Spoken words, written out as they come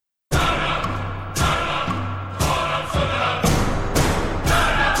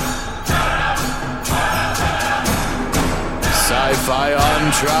Sci-Fi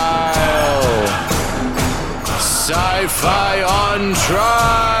on Trial. Sci-Fi on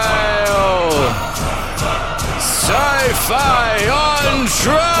Trial. Sci-Fi on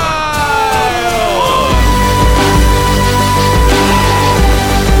Trial.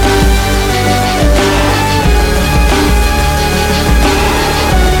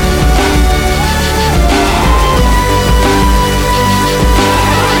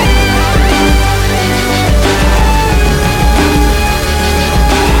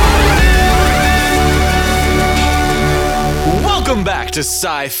 Welcome back to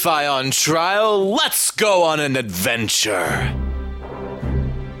Sci-Fi on Trial. Let's go on an adventure.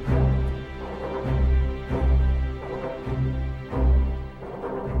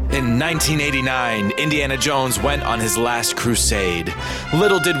 In 1989, Indiana Jones went on his last crusade.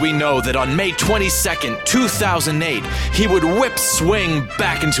 Little did we know that on May 22nd, 2008, he would whip swing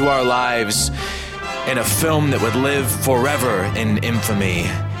back into our lives in a film that would live forever in infamy.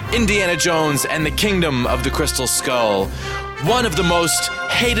 Indiana Jones and the Kingdom of the Crystal Skull, one of the most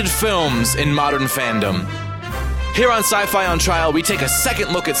hated films in modern fandom. Here on Sci-Fi on Trial, we take a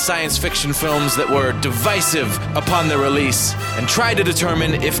second look at science fiction films that were divisive upon their release and try to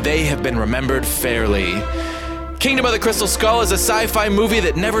determine if they have been remembered fairly. Kingdom of the Crystal Skull is a sci-fi movie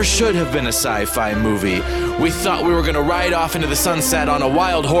that never should have been a sci-fi movie. We thought we were going to ride off into the sunset on a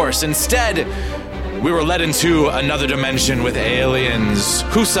wild horse. Instead, we were led into another dimension with aliens.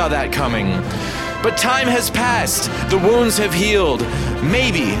 Who saw that coming? But time has passed. The wounds have healed.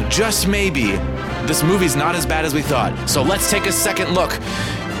 Maybe, just maybe, this movie's not as bad as we thought. So let's take a second look.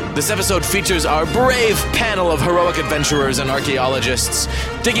 This episode features our brave panel of heroic adventurers and archaeologists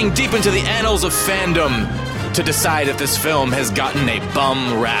digging deep into the annals of fandom to decide if this film has gotten a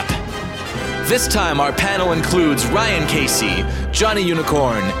bum rap. This time our panel includes Ryan Casey, Johnny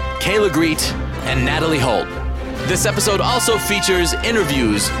Unicorn, Kayla Greet, and Natalie Holt. This episode also features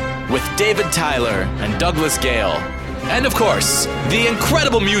interviews with David Tyler and Douglas Gale. And of course, the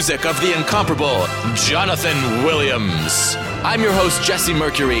incredible music of the incomparable Jonathan Williams. I'm your host, Jesse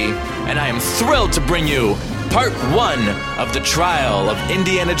Mercury, and I am thrilled to bring you part 1 of the trial of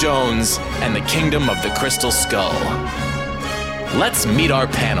Indiana Jones and the Kingdom of the Crystal Skull. Let's meet our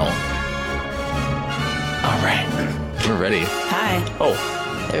panel. All right, we're ready. Hi. Oh.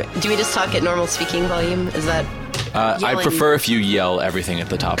 Do we just talk at normal speaking volume? Is that... I prefer if you yell everything at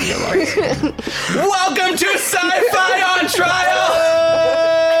the top of your lungs. Welcome to Sci-Fi on Trial!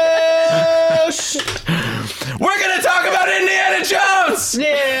 We're going to talk about Indiana Jones!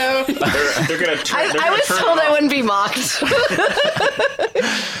 No. They're going to turn I was told I wouldn't be mocked.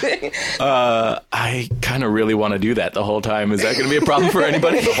 I kind of really want to do that the whole time. Is that going to be a problem for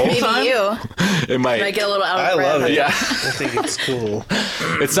anybody the whole time? Maybe you. It might. Might get a little out of I breath. love it. Yeah. I think it's cool.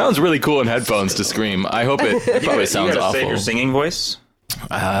 It sounds really cool in headphones to scream. I hope it probably sounds you awful. Save your singing voice.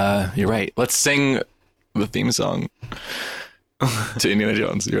 You're right. Let's sing the theme song to Indiana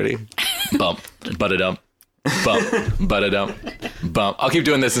Jones. You ready? Bump, ba-da-dump, bump, ba-da-dump, bump. I'll keep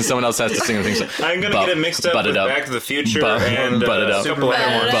doing this and someone else has to sing the theme song. I'm going to get it mixed up with Back to the Future bump, and ba-da-dump, a couple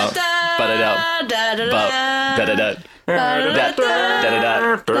other ones. bump, ba-da-dump, bump, da-da-da. Let's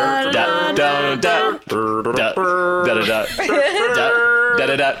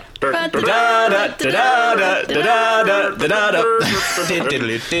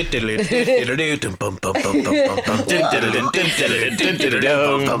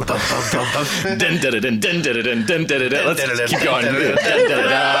keep going.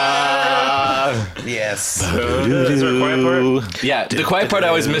 Yes. Is there a quiet part? Yeah, the quiet part I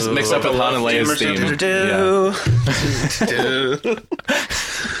always mix up with Han and Leia's theme.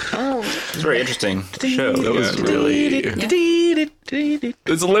 It's a very interesting show. That was really...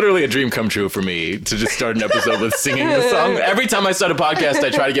 It's literally a dream come true for me to just start an episode with singing the song. Every time I start a podcast, I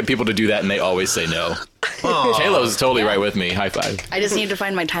try to get people to do that, and they always say no. Kayla's totally right with me. High five. I just need to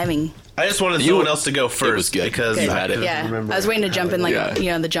find my timing. I just wanted someone else to go first. It was good. Because You I had it. couldn't Yeah, remember I was waiting to jump in, like,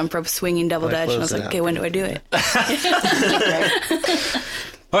 Yeah. the jump rope swinging double dutch, and I was like, okay, when do I do it?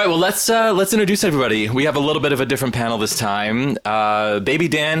 All right, well, let's introduce everybody. We have a little bit of a different panel this time. Baby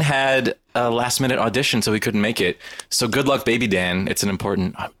Dan had a last-minute audition, so he couldn't make it. So good luck, Baby Dan. It's an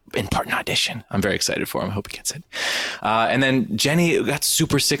important audition. I'm very excited for him. I hope he gets it. And then Jenny got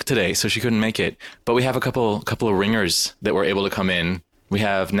super sick today, so she couldn't make it. But we have a couple of ringers that were able to come in. We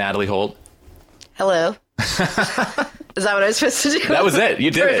have Natalie Holt. Hello. Is that what I was supposed to do? That was it.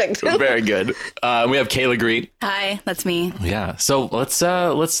 You did Perfect. it. Very good. We have Kayla Greet. Hi, that's me. Yeah. So let's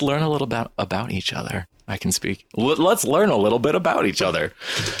learn a little about each other. I can speak. Let's learn a little bit about each other.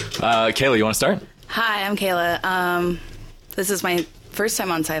 Kayla, you want to start? Hi, I'm Kayla. This is my first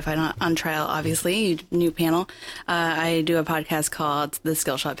time on Sci-Fi on Trial, obviously, new panel. I do a podcast called the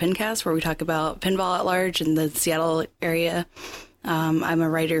Skillshot Pincast, where we talk about pinball at large in the Seattle area. I'm a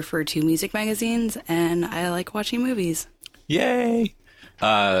writer for 2 music magazines, and I like watching movies. Yay!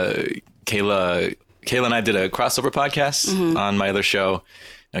 Kayla and I did a crossover podcast on my other show,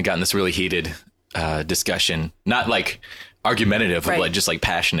 and got in this really heated discussion, not like argumentative, right. but just like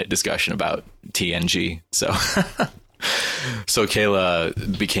passionate discussion about TNG. So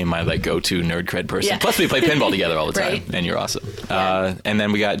Kayla became my like go-to nerd cred person. Yeah. Plus we play pinball together all the time, Right. and you're awesome. Yeah. And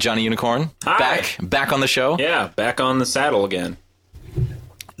then we got Johnny Unicorn Hi. back on the show. Yeah, back on the saddle again.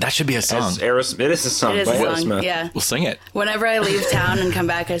 That should be a song. It is a song It is by a song, Aerosmith. yeah. We'll sing it. Whenever I leave town and come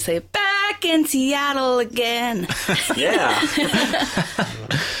back, I say, back in Seattle again. Yeah.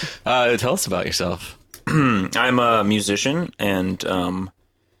 Tell us about yourself. I'm a musician, and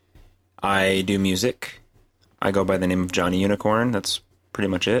I do music. I go by the name of Johnny Unicorn. That's pretty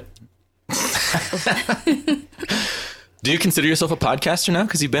much it. Do you consider yourself a podcaster now?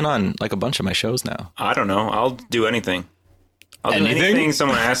 Because you've been on like a bunch of my shows now. I don't know. I'll do anything. I'll do anything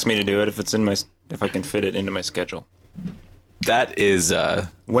someone asks me to do it if I can fit it into my schedule. That is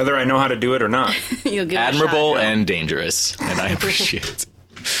Whether I know how to do it or not. You'll give admirable it a shot. and dangerous, and I appreciate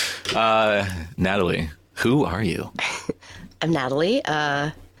it. Natalie, who are you? I'm Natalie.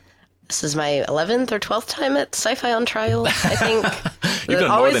 This is my 11th or 12th time at Sci-Fi on Trial, I think. You've done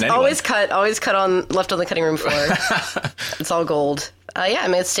more than anyone. Always cut on left on the cutting room floor. It's all gold. Yeah,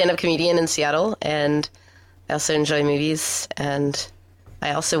 I'm a stand-up comedian in Seattle, and I also enjoy movies, and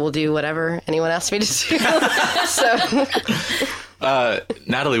I also will do whatever anyone asks me to do. So,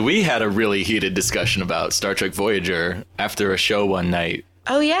 Natalie, we had a really heated discussion about Star Trek Voyager after a show one night.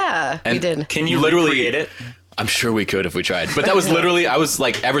 oh yeah, we And did. Can you Literally- recreate it? I'm sure we could if we tried. But that was literally, I was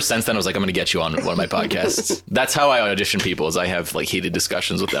like, ever since then, I was like, I'm going to get you on one of my podcasts. That's how I audition people, is I have like heated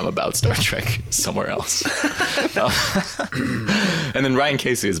discussions with them about Star Trek somewhere else. And then Ryan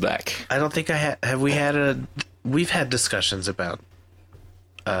Casey is back. I don't think we've had discussions about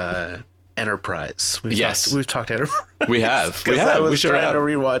Enterprise. Yes. We've talked Enterprise. We have. We Because I have. was We sure trying have. to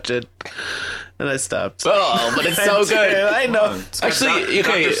rewatch it, and I stopped. Oh, but it's so good. I know. Actually,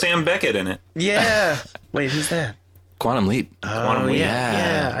 okay. Dr. Sam Beckett in it. Yeah. Wait, who's that? Quantum Leap. Quantum Leap.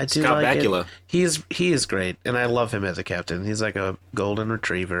 Yeah, I do Scott like Bakula. it. He is great, and I love him as a captain. He's like a golden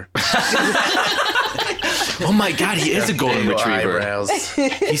retriever. Oh my God, he is a golden Big retriever. eyebrows.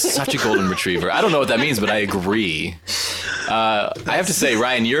 He's such a golden retriever. I don't know what that means, but I agree. I have to say,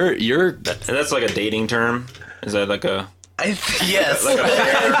 Ryan, you're That's like a dating term. Is that like a... Yes,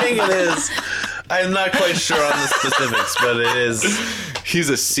 I think it is. I'm not quite sure on the specifics, but it is. he's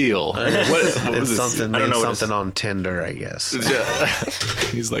a seal. What was It's this? something. I don't Means know what something on Tinder, I guess.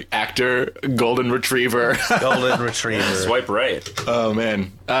 He's like actor, golden retriever. Golden retriever. Swipe right. Oh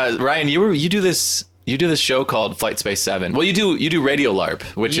man, Ryan, you do this show called Flight Space 7. Well, you do Radio LARP,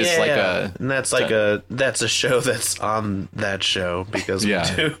 which is like a and that's a show that's on that show because we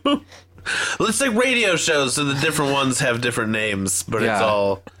Yeah. do. Well, it's like radio shows, so the different ones have different names, but Yeah. it's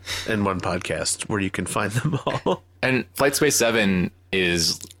all in one podcast where you can find them all. and Flight Space 7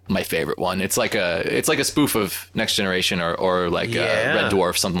 is my favorite one. It's like a spoof of Next Generation or like Yeah. Red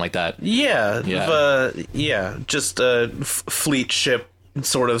Dwarf, something like that. Yeah, Yeah. just a fleet ship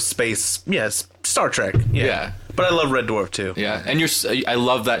sort of space. Yes, Star Trek. Yeah. But I love Red Dwarf too. Yeah, and I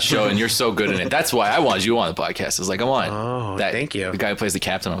love that show, and you're so good in it. That's why I wanted you on the podcast. I was like, I want thank you. The guy who plays the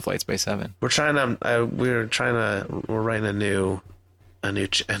captain on Flight Space 7. We're writing a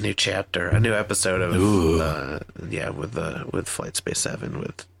new chapter, a new episode of with Flight Space 7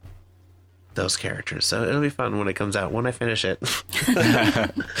 with those characters. So it'll be fun when it comes out, when I finish it.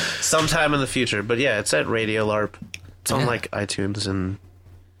 Sometime in the future. But yeah, it's at Radio LARP. It's on like iTunes and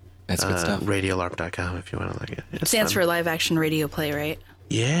That's good stuff. radiolarp.com if you want to look at it. It's Stands fun. for live action radio play, right?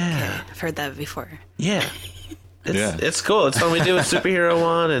 Yeah. I've heard that before. Yeah. Yeah. It's cool. It's fun. We do a superhero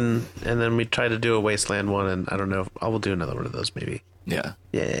one and then we try to do a wasteland one, and I don't know if I will do another one of those maybe. Yeah.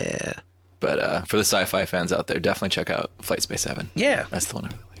 Yeah. But for the sci-fi fans out there, definitely check out Flight Space 7. Yeah. That's the one I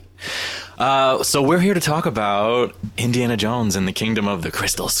really like. So we're here to talk about Indiana Jones and the Kingdom of the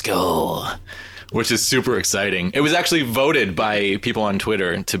Crystal Skull, which is super exciting. It was actually voted by people on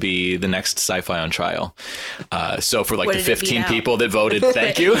Twitter to be the next Sci-Fi on Trial. So for like What the did it beat 15 out? people that voted,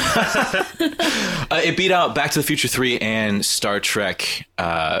 thank you. It beat out Back to the Future 3 and Star Trek.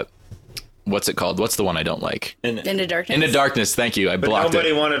 What's it called? What's the one I don't like? Into Darkness. Into Darkness. Thank you. I But blocked nobody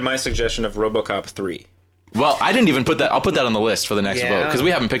it. wanted my suggestion of RoboCop 3. Well, I didn't even put that. I'll put that on the list for the next Yeah. vote because we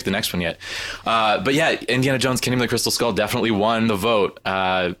haven't picked the next one yet. But yeah, Indiana Jones, Kingdom of the Crystal Skull definitely won the vote.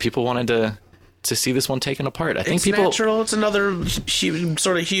 People wanted to to see this one taken apart. I think It's people. natural. It's another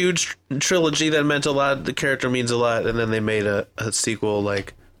sort of huge trilogy that meant a lot. The character means a lot, and then they made a sequel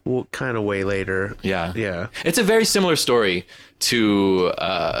like kind of way later. Yeah. It's a very similar story to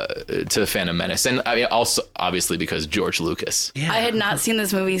Phantom Menace, and I mean also obviously because George Lucas. Yeah. I had not seen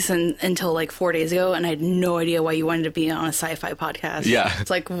this movie until like 4 days ago, and I had no idea why you wanted to be on a sci-fi podcast. Yeah. It's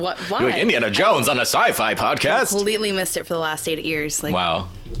like, what? Why? You're like Indiana Jones on a sci-fi podcast. Completely missed it for the last 8 years. Like, Wow.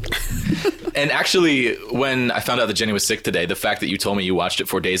 And actually, when I found out that Jenny was sick today, the fact that you told me you watched it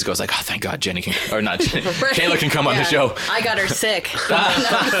 4 days ago, I was like, oh, thank God Jenny can, or not Jenny, Kayla can come on the Yeah. show. I got her sick.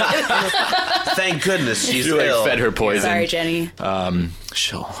 Thank goodness she's You like ill. fed her poison. Sorry, Jenny.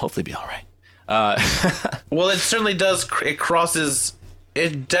 She'll hopefully be all right. Well, it certainly does. It crosses.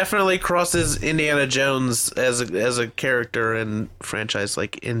 It definitely crosses Indiana Jones as a character and franchise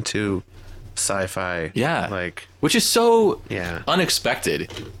like into sci-fi. Yeah. Like Which is so Yeah.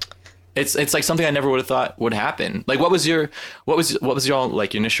 unexpected. It's like something I never would have thought would happen. Like, what was your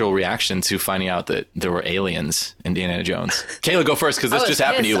like initial reaction to finding out that there were aliens in Indiana Jones? Kayla, go first because this I was just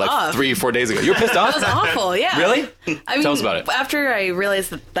happened to you pissed like off. 3 or 4 days ago. You were pissed off? That was awful, yeah. Really? I mean, Tell us about it. After I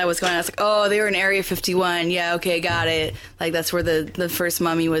realized that was going on, I was like, oh, they were in Area 51. Yeah, okay, got it. Like, that's where the first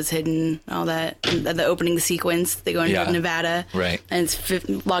mummy was hidden, all that. And the opening sequence, they go into Yeah. Nevada. Right. And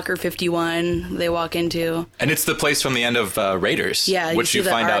it's Locker 51 they walk into. And it's the place from the end of Raiders, Yeah, you which see you the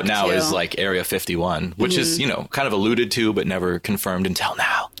find out arc, now too. is like Area 51, which is, kind of alluded to but never confirmed until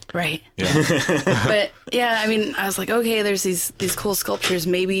now. Right. Yeah. But yeah, I mean, I was like, okay, there's these cool sculptures.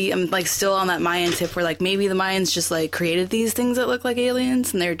 Maybe I'm like still on that Mayan tip where like maybe the Mayans just like created these things that look like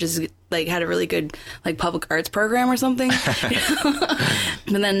aliens and they're just like had a really good like public arts program or something.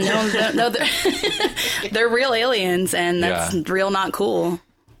 And then no, they're real aliens and that's real not cool.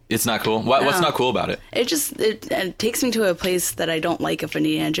 It's not cool. What's not cool about it? It just it takes me to a place that I don't like of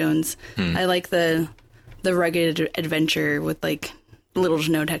Indiana Jones. I like the rugged adventure with like little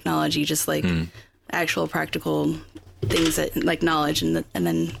to no technology, just like actual practical things that like knowledge and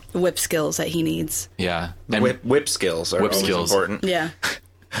then whip skills that he needs. Yeah. And Whip skills are Whip always skills. important. Yeah.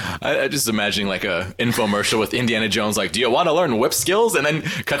 I just imagining like a infomercial with Indiana Jones, like, do you want to learn whip skills? And then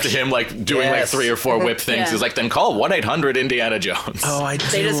cut to him like doing like Yes. 3 or 4 whip things. Yeah. He's like, then call 1-800-INDIANA JONES. oh, I do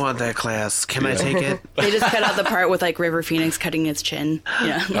just- want that class. Can I take it? They just cut out the part with like River Phoenix cutting its chin.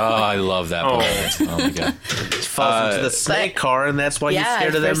 Yeah. Oh, I love that part. Oh my God. Falls into the snake car, and that's why Yeah,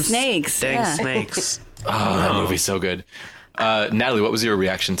 you're scared of for them snakes, Dang yeah. snakes. Oh, that movie's so good. Natalie, what was your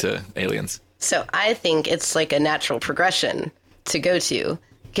reaction to Aliens? So I think it's like a natural progression to go to.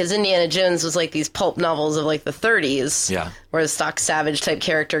 Because Indiana Jones was like these pulp novels of like the 30s. Yeah. Where a stock savage type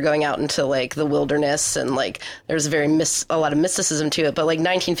character going out into like the wilderness and like there's a lot of mysticism to it. But like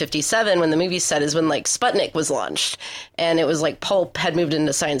 1957, when the movie set, is when like Sputnik was launched. And it was like pulp had moved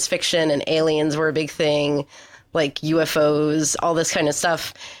into science fiction and aliens were a big thing. Like UFOs, all this kind of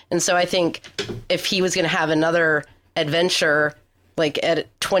stuff. And so I think if he was going to have another adventure, like at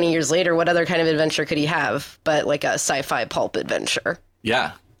 20 years later, what other kind of adventure could he have but like a sci-fi pulp adventure?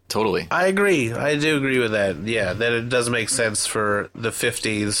 Yeah, totally. I agree. I do agree with that. Yeah, that it does make sense for the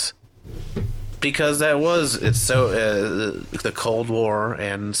 50s because it's so the Cold War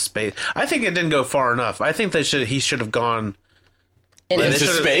and space. I think it didn't go far enough. I think he should have gone Into Into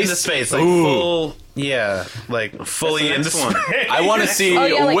space? into space, like Ooh. full, yeah, like fully into That's the next space. I want to see Oh,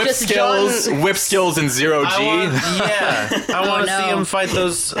 yeah, like whip just skills, John- whip skills in zero G. I want to no. see him fight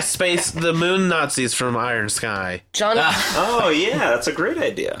the moon Nazis from Iron Sky. John Oh yeah, that's a great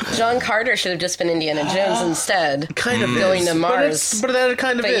idea. John Carter should have just been Indiana Jones instead. Kind of Going is. to Mars. But that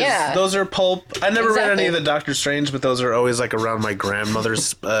kind of But is. yeah. Those are pulp. I never read any Exactly. of the Doctor Strange, but those are always like around my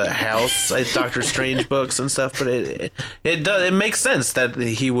grandmother's house, like Doctor Strange books and stuff. But it makes sense that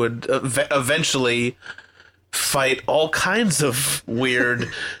he would eventually fight all kinds of weird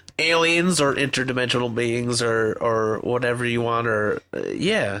aliens or interdimensional beings or whatever you want. Or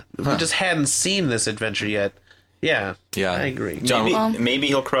yeah, we just hadn't seen this adventure yet. Yeah, Yeah. I agree. John, Maybe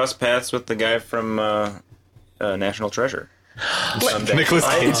he'll cross paths with the guy from National Treasure. Someday. Nicolas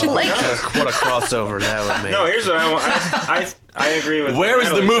Cage. Like, What a crossover that would make. No, here's what I want. I agree with. Where is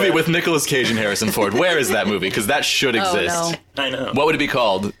the Natalie movie said. with Nicolas Cage and Harrison Ford? Where is that movie? Because that should exist. no. I know. What would it be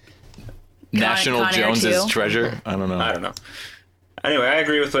called? National Con Air Jones's 2? Treasure? I don't know. I don't know. Anyway, I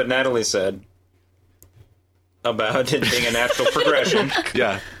agree with what Natalie said about it being a natural progression.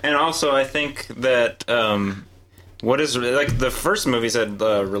 Yeah. And also, I think that what is like the first movies had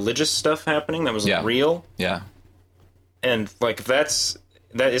religious stuff happening that was Yeah. real, Yeah. and like that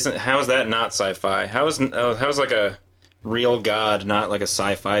isn't. How is that not sci-fi? How's like a real god not like a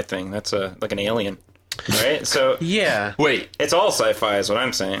sci-fi thing? That's like an alien, right? So Yeah. Wait. it's all sci-fi, is what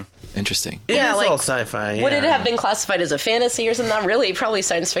I'm saying. Interesting. It Yeah, is like, all sci-fi. Would it yeah. have been classified as a fantasy or something? Not really. Probably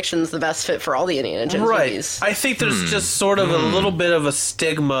science fiction's the best fit for all the Indiana Jones Right. movies. I think there's just sort of a little bit of a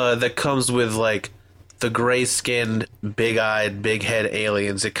stigma that comes with like the gray-skinned, big-eyed, big-head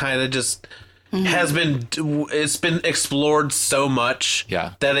aliens. It kind of just has been explored so much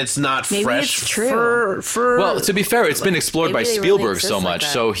Yeah. that it's not Maybe fresh it's true. for Well, to be fair, it's been explored by maybe they really Spielberg exist so like much,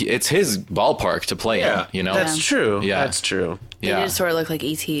 that. so it's his ballpark to play Yeah. in. You know, That's true. Yeah. That's true. They yeah. did sort of look like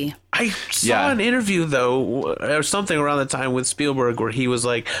E.T. I saw Yeah. an interview though, or something around the time with Spielberg, where he was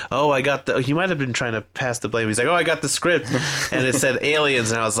like, "Oh, I got the." He might have been trying to pass the blame. He's like, "Oh, I got the script," and it said aliens,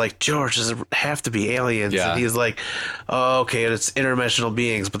 and I was like, "George, does it have to be aliens?" Yeah. And he's like, "Oh, okay, it's interdimensional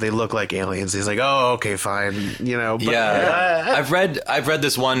beings, but they look like aliens." He's like, "Oh, okay, fine," you know. But, Yeah, I've read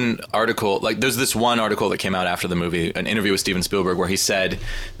this one article. Like, there's this one article that came out after the movie, an interview with Steven Spielberg, where he said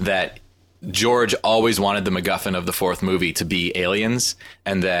that George always wanted the MacGuffin of the fourth movie to be aliens,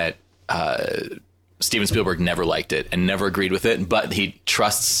 and that Steven Spielberg never liked it and never agreed with it. But he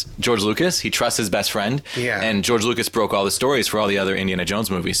trusts George Lucas. He trusts his best friend. Yeah. And George Lucas broke all the stories for all the other Indiana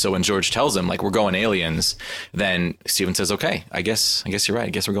Jones movies. So when George tells him like we're going aliens, then Steven says, "Okay, I guess you're right. I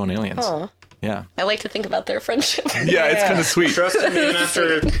guess we're going aliens." Aw. Yeah. I like to think about their friendship. Yeah, it's kind of sweet. Trust him even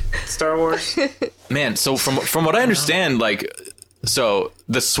after Star Wars. Man, so from what I understand, like, so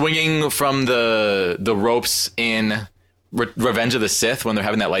the swinging from the ropes in Revenge of the Sith, when they're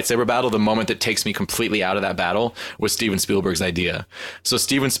having that lightsaber battle, the moment that takes me completely out of that battle was Steven Spielberg's idea. So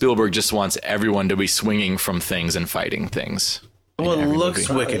Steven Spielberg just wants everyone to be swinging from things and fighting things. well, it every looks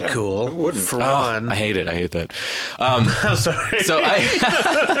movie. wicked cool. For one, I hate it. I hate that. I'm sorry. So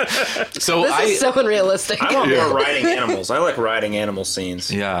This is so unrealistic. I want more riding animals. I like riding animal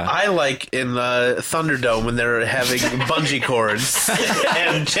scenes. yeah. I like in the Thunderdome when they're having bungee cords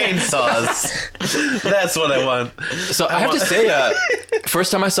and chainsaws. That's what I want. So I have to say,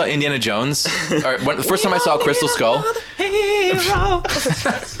 first time I saw Indiana Jones, or the first time I saw Crystal Skull,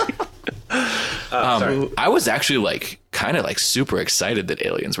 I was actually like kind of like super excited that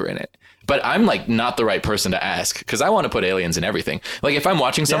aliens were in it. But I'm like not the right person to ask because I want to put aliens in everything. Like if I'm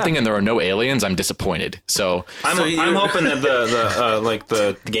watching something and there are no aliens, I'm disappointed. So I'm hoping that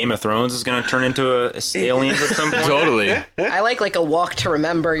the Game of Thrones is going to turn into aliens at some point. totally, I like a walk to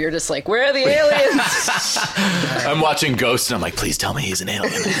remember. You're just like, where are the aliens? I'm watching Ghost and I'm like, please tell me he's an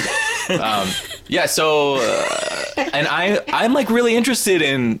alien. Yeah. So, and I'm like really interested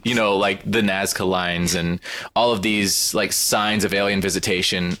in, you know, like the Nazca lines and all of these like signs of alien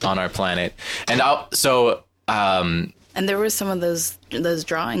visitation on our planet. And And there was some of those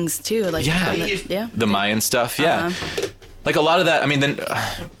drawings too, like Yeah. yeah. the Mayan stuff. Yeah. Like a lot of that. I mean, then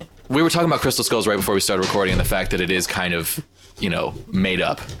we were talking about Crystal Skulls right before we started recording and the fact that it is kind of, you know, made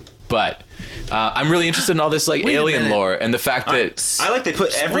up. But I'm really interested in all this like alien minute. lore and the fact that I like they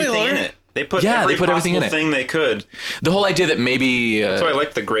put everything in it. They put every everything in it. thing they could. the whole idea that maybe So I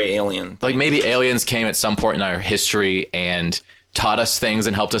like the gray alien. like maybe aliens came at some point in our history and taught us things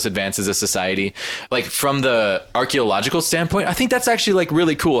and helped us advance as a society. Like from the archaeological standpoint, I think that's actually like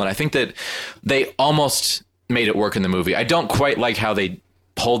really cool. And I think that they almost made it work in the movie. I don't quite like how they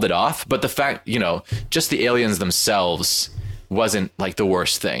pulled it off, but the fact, you know, just the aliens themselves wasn't like the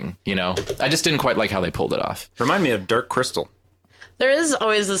worst thing, you know? I just didn't quite like how they pulled it off. Remind me of Dark Crystal. There is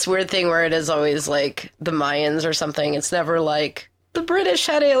always this weird thing where it is always like the Mayans or something. It's never like the British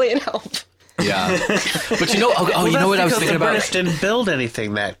had alien help. Yeah. But you know, you know what I was thinking the about? British didn't build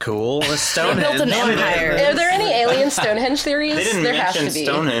anything that cool. A Stonehenge. built an empire. Are there any alien Stonehenge theories? They didn't there has mention to be.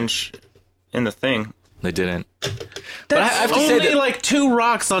 Stonehenge in the thing. They didn't. But I That's have to say only that like two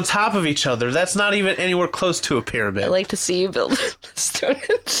rocks on top of each other. That's not even anywhere close to a pyramid. I like to see you build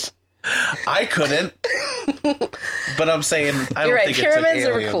Stonehenge. I couldn't. But I'm saying I You're don't right, think pyramids it's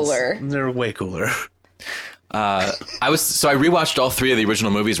are aliens. cooler. They're way cooler. I rewatched all three of the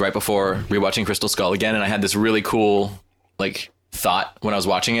original movies right before rewatching Crystal Skull again, and I had this really cool like thought when I was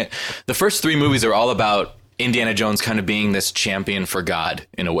watching it. The first three movies are all about Indiana Jones kind of being this champion for God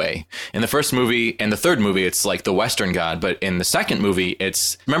in a way. In the first movie and the third movie, it's like the Western God. But in the second movie,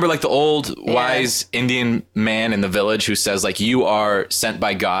 it's, remember like the old wise Indian man in the village who says like, you are sent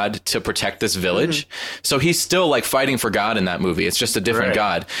by God to protect this village. So he's still like fighting for God in that movie. It's just a different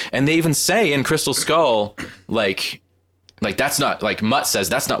God. And they even say in Crystal Skull, like that's not, like Mutt says,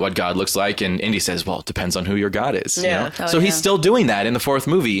 that's not what God looks like. And Indy says, well, it depends on who your God is. you Yeah. know? Oh, So he's yeah. still doing that in the fourth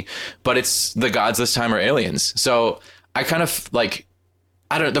movie, but it's the gods this time are aliens. So I kind of like,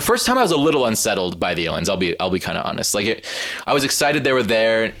 I don't know. The first time I was a little unsettled by the aliens. I'll be kind of honest. Like I was excited they were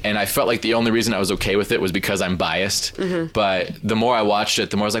there, and I felt like the only reason I was okay with it was because I'm biased. But the more I watched it,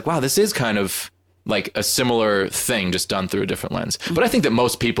 the more I was like, wow, this is kind of like a similar thing, just done through a different lens. But I think that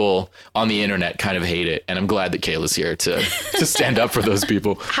most people on the internet kind of hate it, and I'm glad that Kayla's here to stand up for those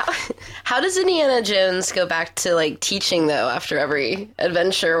people. How does Indiana Jones go back to like teaching though after every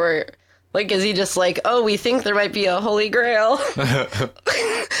adventure? Where like is he just like, oh, we think there might be a holy grail,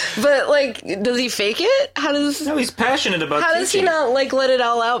 but like does he fake it? No, he's passionate about. How does he not like let it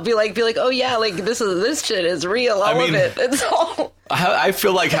all out? Be like, oh yeah, like this shit is real. All of it. It's all. I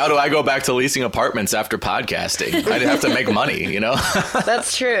feel like, how do I go back to leasing apartments after podcasting? I'd have to make money, you know?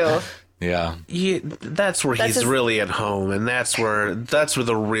 That's true. Yeah. That's where he's really at home, and that's where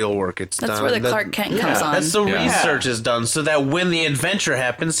the real work gets done. That's where the Clark Kent comes on. That's the research is done, so that when the adventure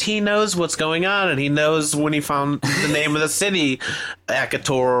happens, he knows what's going on, and he knows when he found the name of the city,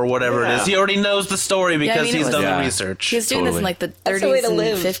 Akator or whatever it is. He already knows the story because he's done the research. He was doing this in like the 30s and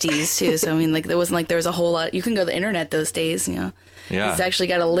 50s too. So I mean, like there wasn't like there was a whole lot. You can go to the internet those days, you know. Yeah. He's actually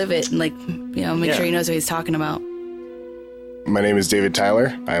got to live it and like make sure he knows what he's talking about. My name is David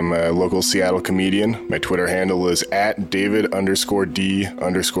Tyler. I'm a local Seattle comedian. My Twitter handle is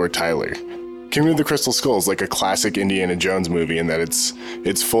 @David_D_Tyler. Kingdom of the Crystal Skull is like a classic Indiana Jones movie in that it's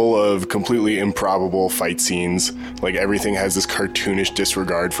full of completely improbable fight scenes. Like everything has this cartoonish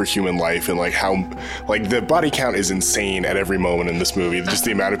disregard for human life, and like how like the body count is insane at every moment in this movie. Just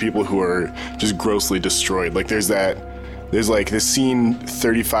the amount of people who are just grossly destroyed. Like there's like this scene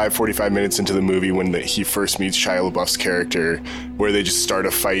 45 minutes into the movie when he first meets Shia LaBeouf's character, where they just start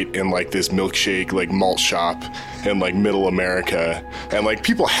a fight in like this milkshake like malt shop in like middle America, and like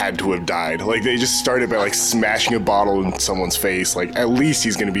people had to have died. Like they just started by like smashing a bottle in someone's face. Like at least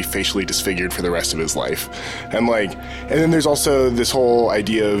he's going to be facially disfigured for the rest of his life. And then there's also this whole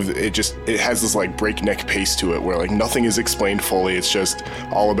idea of it has this like breakneck pace to it where like nothing is explained fully. It's just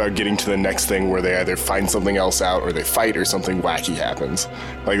all about getting to the next thing where they either find something else out or they fight or something wacky happens.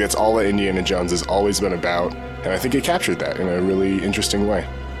 Like that's all that Indiana Jones has always been about, and I think it captured that in a really interesting way.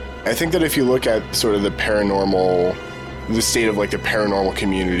 I think that if you look at sort of the state of like the paranormal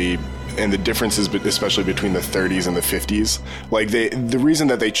community and the differences, especially between the 30s and the 50s, like the reason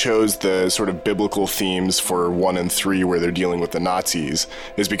that they chose the sort of biblical themes for 1 and 3 where they're dealing with the Nazis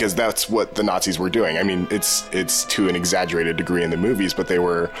is because that's what the Nazis were doing. I mean, it's to an exaggerated degree in the movies, but they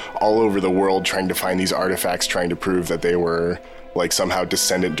were all over the world trying to find these artifacts, trying to prove that they were like somehow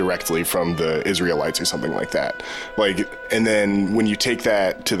descended directly from the Israelites or something like that. Like, and then when you take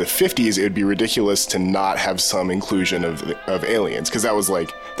that to the 50s, it would be ridiculous to not have some inclusion of aliens, because that was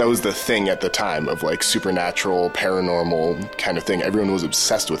the thing at the time of like supernatural, paranormal kind of thing. Everyone was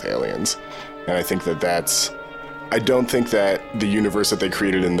obsessed with aliens, and I think I don't think that the universe that they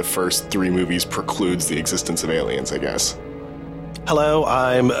created in the first 3 movies precludes the existence of aliens, I guess. Hello,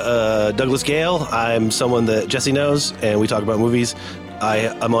 I'm Douglas Gale. I'm someone that Jesse knows, and we talk about movies.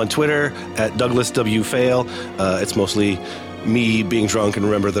 I'm on Twitter at DouglasWFail. It's mostly me being drunk and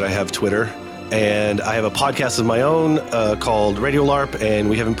remember that I have Twitter. And I have a podcast of my own called Radio LARP, and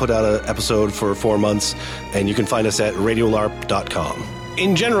we haven't put out an episode for 4 months, and you can find us at radiolarp.com.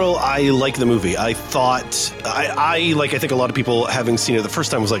 In general, I like the movie. I thought, I think a lot of people, having seen it the first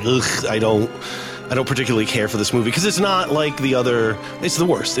time, was like, ugh, I don't particularly care for this movie because it's not like the other. It's the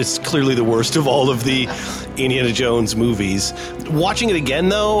worst. It's clearly the worst of all of the Indiana Jones movies. Watching it again,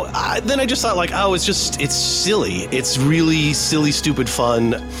 though, then I just thought like, oh, it's silly. It's really silly, stupid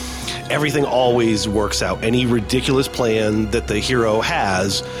fun. Everything always works out. Any ridiculous plan that the hero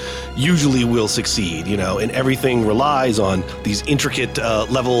has usually will succeed, and everything relies on these intricate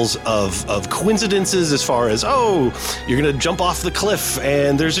levels of coincidences as far as, oh, you're going to jump off the cliff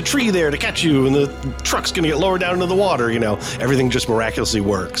and there's a tree there to catch you and the truck's going to get lowered down into the water, everything just miraculously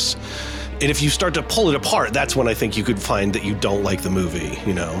works. And if you start to pull it apart, that's when I think you could find that you don't like the movie,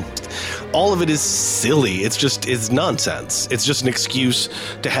 All of it is silly. It's nonsense. It's just an excuse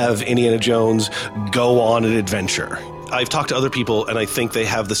to have Indiana Jones go on an adventure. I've talked to other people, and I think they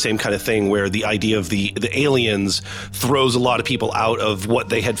have the same kind of thing where the idea of the aliens throws a lot of people out of what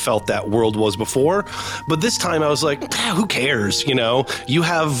they had felt that world was before. But this time I was like, who cares? You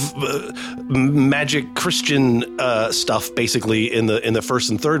have magic Christian stuff basically in the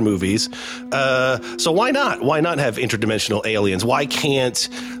first and third movies. So why not? Why not have interdimensional aliens? Why can't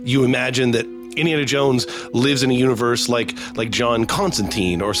you imagine that Indiana Jones lives in a universe like John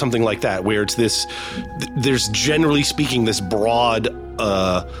Constantine or something like that, where it's there's generally speaking this broad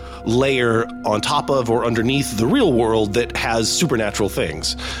layer on top of or underneath the real world that has supernatural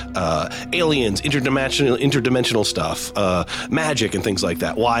things. Aliens, interdimensional stuff, magic and things like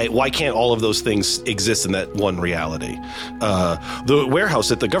that. Why can't all of those things exist in that one reality? The warehouse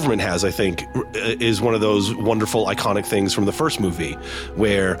that the government has, I think, is one of those wonderful, iconic things from the first movie,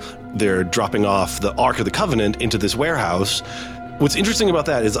 where they're dropping off the Ark of the Covenant into this warehouse. What's interesting about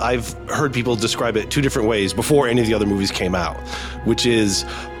that is I've heard people describe it two different ways before any of the other movies came out, which is,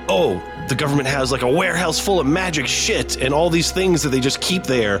 oh, the government has like a warehouse full of magic shit and all these things that they just keep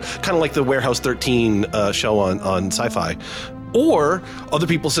there, kind of like the Warehouse 13 show on Sci-Fi. Or other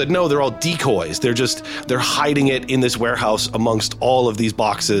people said, no, they're all decoys. They're hiding it in this warehouse amongst all of these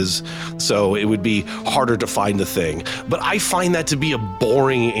boxes, so it would be harder to find the thing. But I find that to be a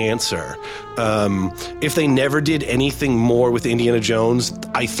boring answer. If they never did anything more with Indiana Jones,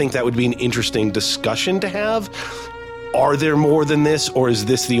 I think that would be an interesting discussion to have. Are there more than this, or is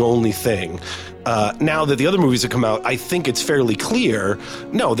this the only thing? Now that the other movies have come out, I think it's fairly clear.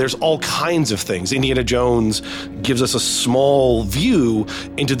 No, there's all kinds of things. Indiana Jones gives us a small view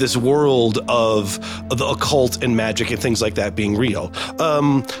into this world of the occult and magic and things like that being real.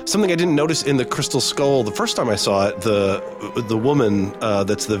 Something I didn't notice in the Crystal Skull the first time I saw it, the woman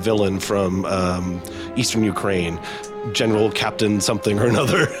that's the villain from Eastern Ukraine, General Captain something or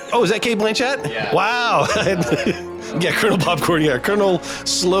another. Oh, is that Cate Blanchett? Yeah. Wow. Yeah, Colonel Popcorn. Yeah, Colonel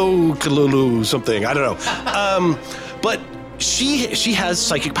Slow Kalulu something. I don't know. But she has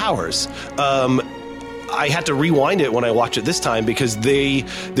psychic powers. I had to rewind it when I watched it this time because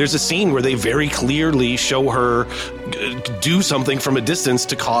there's a scene where they very clearly show her do something from a distance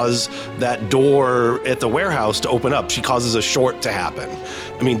to cause that door at the warehouse to open up. She causes a short to happen.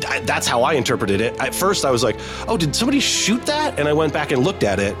 I mean, that's how I interpreted it. At first, I was like, oh, did somebody shoot that? And I went back and looked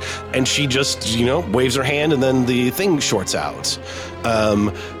at it, and she just, waves her hand, and then the thing shorts out.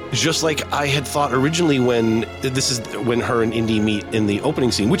 Just like I had thought originally when her and Indy meet in the opening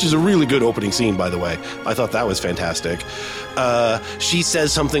scene, which is a really good opening scene, by the way. I thought that was fantastic. She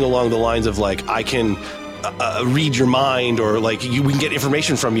says something along the lines of like, I can read your mind, or like we can get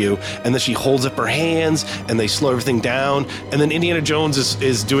information from you. And then she holds up her hands and they slow everything down. And then Indiana Jones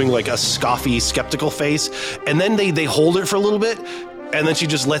is doing like a scoffy, skeptical face. And then they hold it for a little bit. And then she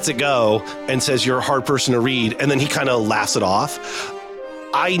just lets it go and says, you're a hard person to read. And then he kind of laughs it off.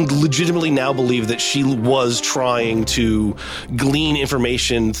 I legitimately now believe that she was trying to glean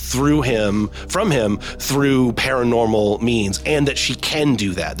information from him through paranormal means, and that she can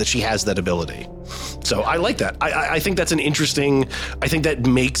do that she has that ability. So I like that. I think that's I think that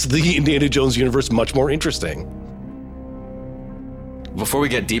makes the Indiana Jones universe much more interesting. Before we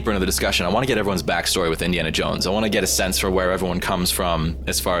get deeper into the discussion, I want to get everyone's backstory with Indiana Jones. I want to get a sense for where everyone comes from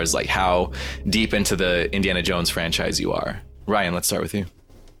as far as like how deep into the Indiana Jones franchise you are. Ryan, let's start with you.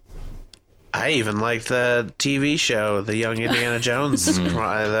 I even liked the TV show, The Young Indiana Jones.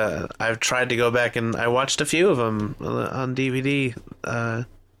 I've tried to go back and I watched a few of them on DVD.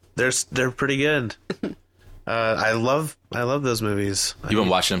 They're pretty good. I love those movies. You've been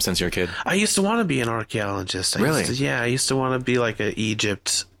watching them since you were a kid? I used to want to be an archaeologist. Really? I used to want to be like an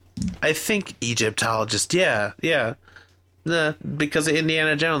Egyptologist. Yeah. Because of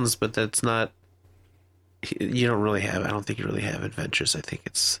Indiana Jones, but that's not. You don't really have. I don't think you really have adventures. I think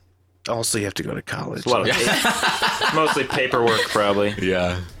it's. Also, you have to go to college. Mostly paperwork, probably.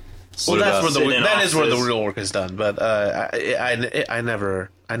 Yeah. Well, that is where the real work is done. But I never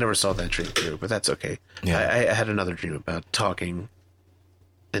saw that dream through. But that's okay. Yeah. I had another dream about talking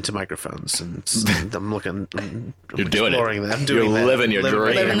into microphones, and I'm looking. You're doing it. I'm doing You're living your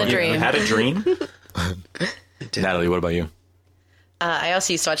dream. Living the dream. You had a dream? Natalie, what about you? I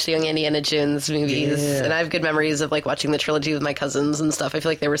also used to watch the Young Indiana Jones movies, and I have good memories of like watching the trilogy with my cousins and stuff. I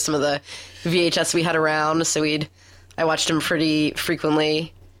feel like there were some of the VHS we had around, so I watched them pretty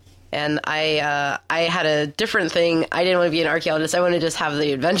frequently. And I had a different thing. I didn't want to be an archaeologist. I wanted to just have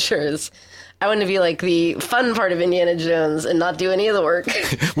the adventures. I wanted to be like the fun part of Indiana Jones and not do any of the work.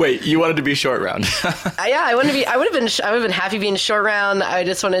 Wait, you wanted to be Short Round? Yeah, I would have been happy being Short Round. I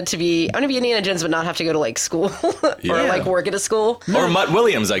just wanted to be Indiana Jones, but not have to go to like school or like work at a school. Or Mutt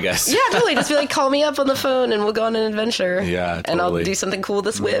Williams, I guess. Yeah, totally. Just be like, call me up on the phone and we'll go on an adventure. Yeah, totally. And I'll do something cool with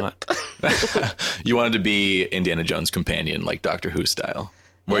this whip. You wanted to be Indiana Jones' companion, like Doctor Who style.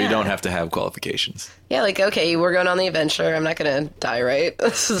 Where you don't have to have qualifications. Yeah, like, okay, we're going on the adventure. I'm not going to die, right?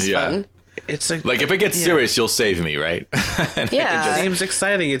 This is fun. It's like if it gets serious, you'll save me, right? It just seems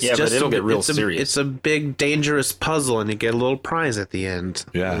exciting. It's just but it'll get real serious. It's a big, dangerous puzzle, and you get a little prize at the end.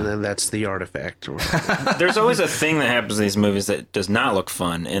 Yeah, and then that's the artifact. There's always a thing that happens in these movies that does not look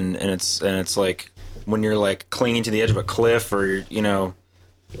fun, and it's like when you're like clinging to the edge of a cliff, or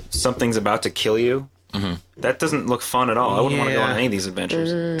something's about to kill you, that doesn't look fun at all. I wouldn't want to go on any of these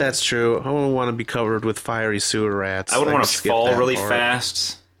adventures. That's true. I wouldn't want to be covered with fiery sewer rats. I wouldn't want to skip fall that really part.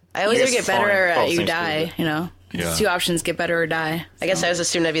 fast. I always either get better or Falling you seems die. pretty You know, Yeah. two options: get better or die. I guess I was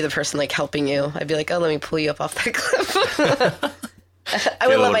assuming I'd be the person like helping you. I'd be like, oh, let me pull you up off that cliff. I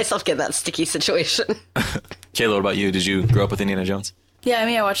would let myself get in that sticky situation. Kayla, what about you? Did you grow up with Indiana Jones? Yeah, I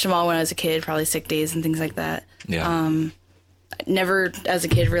mean, I watched them all when I was a kid, probably sick days and things like that. Yeah. Never, as a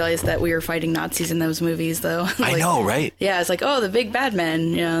kid, realized that we were fighting Nazis in those movies, though. I know, right? Yeah, it's like, oh, the big bad men,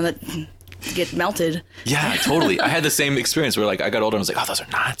 you know, that get melted. Yeah, totally. I had the same experience where, like, I got older and I was like, oh, those are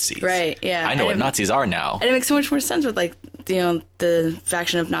Nazis. Right, yeah. I know what Nazis are now. And it makes so much more sense with, like, you know, the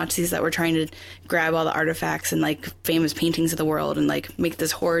faction of Nazis that were trying to grab all the artifacts and, like, famous paintings of the world and, like, make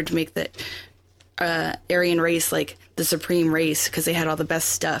this horde, to make the Aryan race, like, the supreme race because they had all the best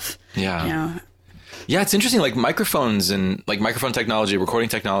stuff. Yeah. You know? Yeah, it's interesting. Like microphones and like microphone technology, recording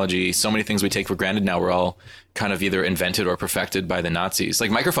technology, so many things we take for granted now were all kind of either invented or perfected by the Nazis. Like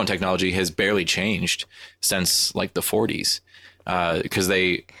microphone technology has barely changed since like the 40s. Because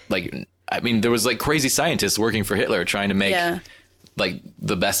they like, I mean, there was like crazy scientists working for Hitler trying to make like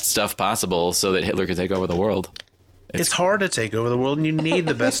the best stuff possible so that Hitler could take over the world. It's hard to take over the world, and you need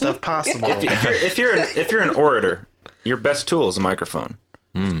the best stuff possible. If you're an orator, your best tool is a microphone.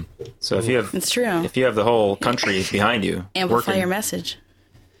 So if you have It's true. if you have the whole country behind you, Amplify your message.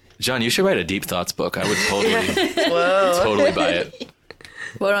 John, you should write a deep thoughts book. I would totally buy it.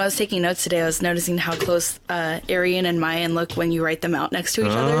 Well, when I was taking notes today, I was noticing how close Aryan and Mayan look when you write them out next to each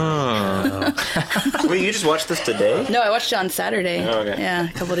other. Wait, you just watched this today? No, I watched it on Saturday. Oh, okay. Yeah,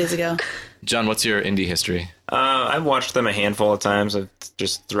 a couple days ago. John, what's your indie history? I've watched them a handful of times.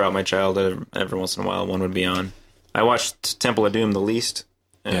 Just throughout my childhood, every once in a while, one would be on. I watched Temple of Doom the least.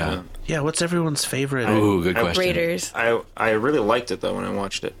 Yeah. Yeah, what's everyone's favorite? Ooh, good question. Raiders. I really liked it though when I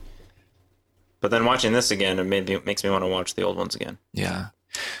watched it. But then watching this again, it makes me want to watch the old ones again. Yeah.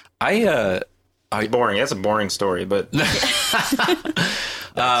 Boring. That's a boring story, but that's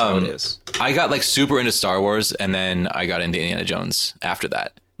how it is. I got like super into Star Wars and then I got into Indiana Jones after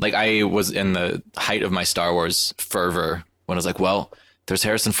that. Like I was in the height of my Star Wars fervor when I was like, well, there's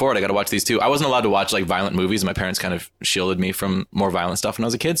Harrison Ford. I got to watch these too. I wasn't allowed to watch like violent movies. My parents kind of shielded me from more violent stuff when I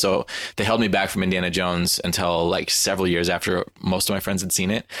was a kid. So they held me back from Indiana Jones until like several years after most of my friends had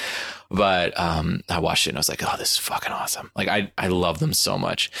seen it. But I watched it and I was like, oh, this is fucking awesome. Like I love them so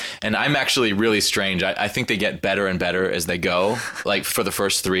much. And I'm actually really strange. I think they get better and better as they go. Like for the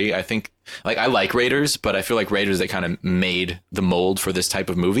first three, I think like I like Raiders, but I feel like Raiders, they kind of made the mold for this type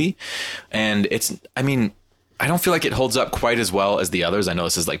of movie. And I don't feel like it holds up quite as well as the others. I know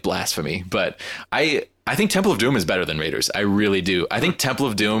this is like blasphemy, but I think Temple of Doom is better than Raiders. I really do. I think Temple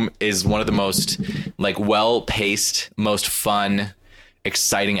of Doom is one of the most like well-paced, most fun,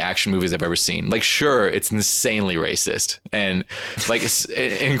 exciting action movies I've ever seen. Like, sure, it's insanely racist and like it's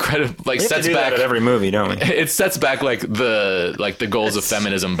incredible. Like, We have sets to do back that at every movie, don't we? it sets back like the goals of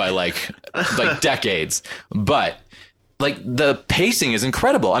feminism by like decades, but like the pacing is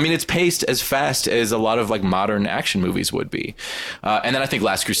incredible. I mean, it's paced as fast as a lot of like modern action movies would be. And then I think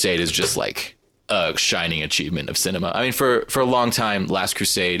Last Crusade is just like a shining achievement of cinema. I mean, for a long time, Last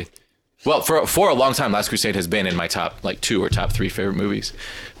Crusade, well, for a long time, Last Crusade has been in my top like 2 or top 3 favorite movies,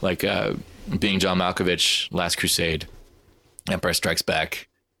 like being John Malkovich, Last Crusade, Empire Strikes Back.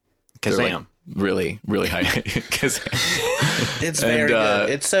 They're, like, Kazam. really, really high. Kazam. It's very good.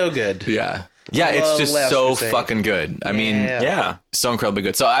 It's so good. Yeah. Yeah, it's love just Last so Crusade. fucking good. I mean, Yeah. so incredibly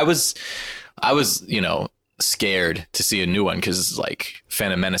good. So I was, scared to see a new one because like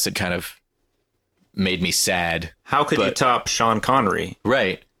Phantom Menace had kind of made me sad. How could you But- top Sean Connery?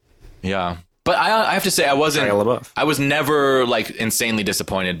 Right. Yeah. But I have to say, I Shia LaBeouf. was never like insanely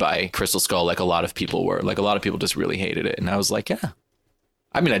disappointed by Crystal Skull like a lot of people were. Like a lot of people just really hated it. And I was like, yeah.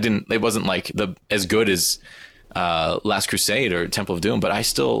 I mean, it wasn't like as good as Last Crusade or Temple of Doom, but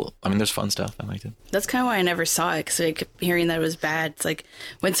there's fun stuff. I liked it. That's kind of why I never saw it, because I kept hearing that it was bad. It's like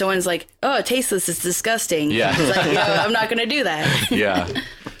when someone's like, oh, tasteless, it's disgusting. Yeah. It's like, I'm not going to do that. Yeah.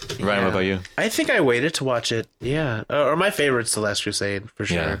 Ryan, what about you? I think I waited to watch it. Yeah, or my favorite's The Last Crusade for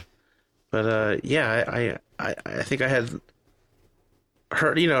sure. Yeah. But I think I had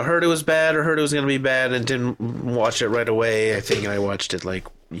heard it was bad or heard it was going to be bad and didn't watch it right away. I think I watched it like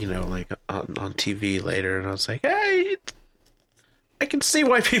on TV later, and I was like, hey, I can see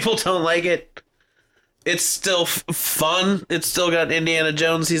why people don't like it. It's still fun. It's still got Indiana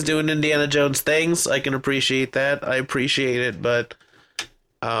Jones. He's doing Indiana Jones things. I can appreciate that. I appreciate it, but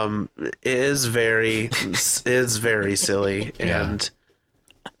it is very silly, Yeah. and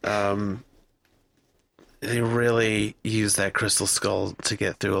they really use that crystal skull to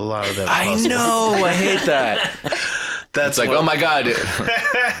get through a lot of them. I know. I hate that. That's It's like, what- oh my god,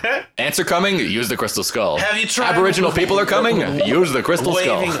 ants are coming. Use the crystal skull. Have you tried Aboriginal people are coming? Use the crystal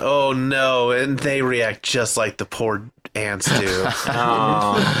waving. skull. Oh no! And they react just like the poor ants do.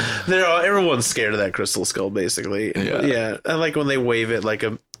 Everyone's scared of that crystal skull, basically. Yeah. I like when they wave it like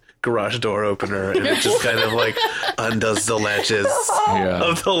a garage door opener, and it just kind of like undoes the latches Yeah.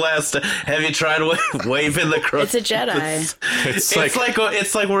 of the last. Have you tried waving the crystal? It's a Jedi. It's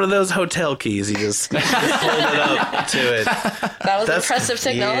It's like one of those hotel keys. You just hold it up to it. That was impressive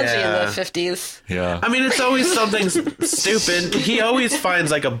technology in the 50s. yeah. I mean, it's always something stupid. He always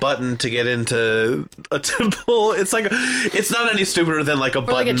finds like a button to get into a temple. It's like it's not any stupider than like a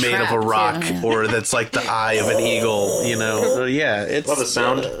like a button made of a trap, rock, too, yeah. or that's like the eye of an eagle. You know? Yeah, it's Love the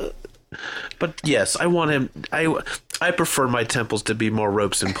sound. But yes, I want him. I prefer my temples to be more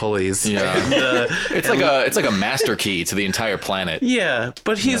ropes and pulleys. Yeah. And, It's like a master key to the entire planet. yeah,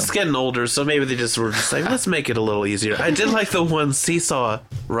 but he's getting older, so maybe they just were just like, let's make it a little easier. I did like the one seesaw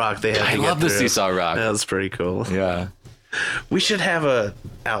rock they had. I to love get the through. seesaw rock. That was pretty cool. Yeah. We should have a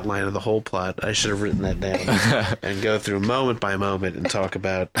outline of the whole plot. I should have written that down and go through moment by moment and talk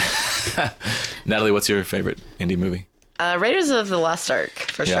about. Natalie, what's your favorite indie movie? Raiders of the Lost Ark,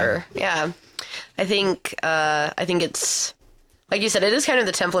 for sure. Yeah. I think it's, like you said, it is kind of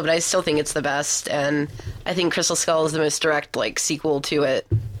the template, but I still think it's the best. And I think Crystal Skull is the most direct, like, sequel to it.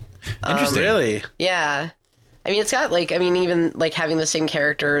 Interesting. Really? Yeah. I mean, it's got, like, even, like, having the same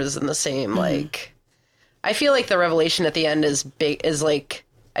characters and the same, like... I feel like the revelation at the end is big, is, like...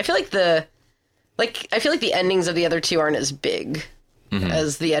 I feel like the endings of the other two aren't as big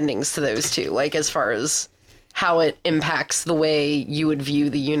as the endings to those two. Like, as far as how it impacts the way you would view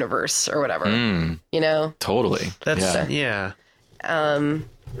the universe or whatever. You know? Totally. That's yeah. And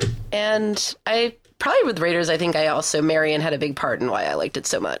I... Probably with Raiders, I think Marion had a big part in why I liked it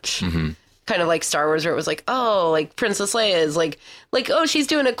so much. Kind of like Star Wars, where it was like, oh, like Princess Leia is like, oh, she's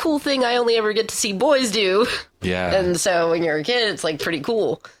doing a cool thing I only ever get to see boys do. Yeah. And so when you're a kid, it's like pretty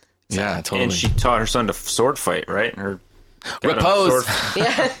cool. Yeah, totally. And she taught her son to sword fight, right? Her Repose.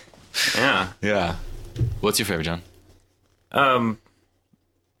 Yeah. Yeah. Yeah. What's your favorite, John?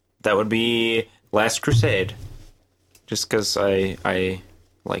 That would be Last Crusade. Just because I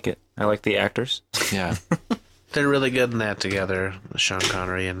like it. I like the actors. Yeah. They're really good in that together, Sean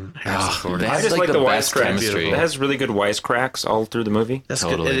Connery and Harrison Ford. They I have, just like the best wisecracks. chemistry. It has really good wisecracks all through the movie. That's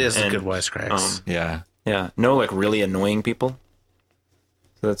Totally. good. It is a And, good wisecracks. Yeah. Yeah. No, like, really annoying people.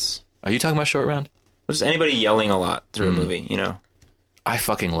 So that's... Are you talking about Short Round? Just anybody yelling a lot through a movie, you know? I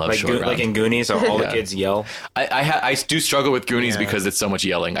fucking love Like, Short Round. like in Goonies, all the Yeah. kids yell. I do struggle with Goonies Yeah. because it's so much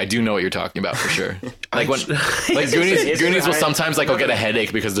yelling. I do know what you're talking about for sure. Like when, like It's Goonies will I- sometimes like I'll get a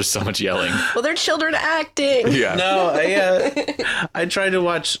headache because there's so much yelling. Well, they're children acting. Yeah. No, I tried to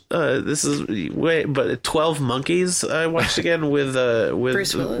watch. This is way, but 12 Monkeys. I watched again with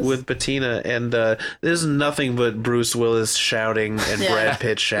Bruce Willis. with Bettina, and there's nothing but Bruce Willis shouting and Yeah. Brad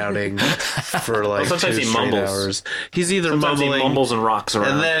Pitt shouting for like sometimes 2 he straight mumbles. hours. He's either Sometimes mumbling, he mumbles and rocks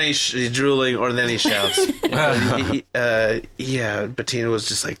around. and then he's drooling, or then he shouts. Yeah, Bettina was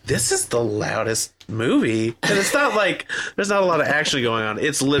just like, "This is the loudest movie," and it's not like there's not a lot of action going on.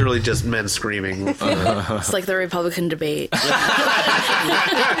 It's literally just men screaming. It's like the Republican debate.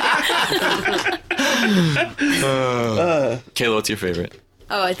 Kayla, what's your favorite?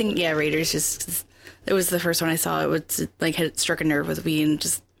 Oh, I think Raiders. Just it was the first one I saw. It was like had struck a nerve with me, and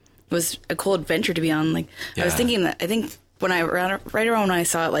just it was a cool adventure to be on. Like I was Yeah. thinking that I think when right around when I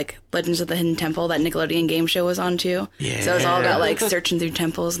saw it, like Legends of the Hidden Temple, that Nickelodeon game show was on too. So it was all about like searching through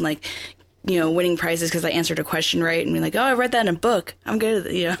temples and like winning prizes because I answered a question right and being like, oh, I read that in a book. I'm good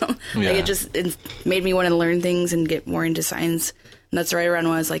at it. Like it made me want to learn things and get more into science. And that's right around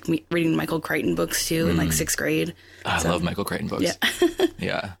when I was like reading Michael Crichton books too in like 6th grade. I love Michael Crichton books. Yeah.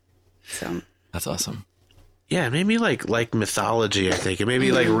 Yeah. So That's awesome. Yeah, it made me like mythology. I think it made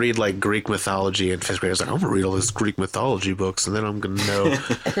me like read like Greek mythology in 5th grade. I was like, I'm gonna read all these Greek mythology books, and then I'm gonna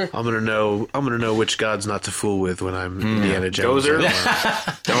know which gods not to fool with when I'm Indiana Jones.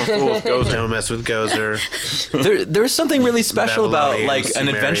 Gozer. Don't fool with Gozer. Don't mess with Gozer. There's something really special about Babylonian like an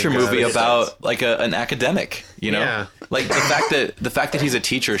Sumerian adventure movie gods. about like an academic, Yeah. Like the fact that he's a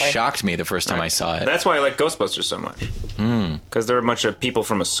teacher shocked me the first time I saw it. That's why I like Ghostbusters so much. Because they're a bunch of people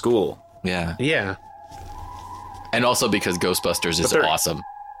from a school. Yeah. Yeah. And also because Ghostbusters is they're- awesome.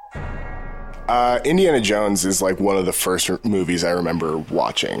 Indiana Jones is like one of the first movies I remember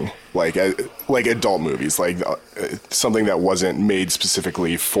watching, like adult movies, like something that wasn't made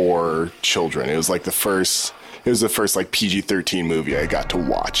specifically for children. It was like the first the first like PG-13 movie I got to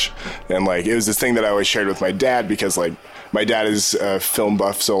watch. And like it was this thing that I always shared with my dad because like my dad is a film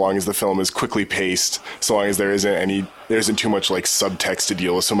buff so long as the film is quickly paced, so long as there isn't too much like subtext to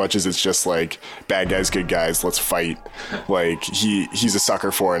deal with, so much as it's just like bad guys, good guys, let's fight. Like he's a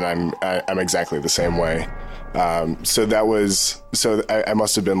sucker for it, and I'm exactly the same way. So I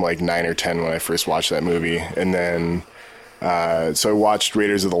must have been like 9 or 10 when I first watched that movie. And then, so I watched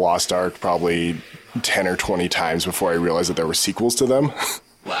Raiders of the Lost Ark probably 10 or 20 times before I realized that there were sequels to them.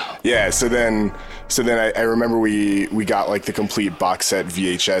 Wow. Yeah. So then I remember we got like the complete box set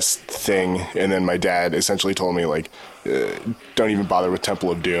VHS thing. And then my dad essentially told me like, don't even bother with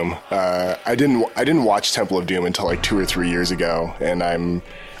Temple of Doom. I didn't watch Temple of Doom until like 2 or 3 years ago. And I'm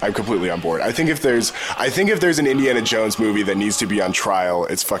completely on board. I think if there's an Indiana Jones movie that needs to be on trial,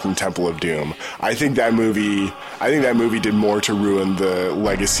 it's fucking Temple of Doom. I think that movie did more to ruin the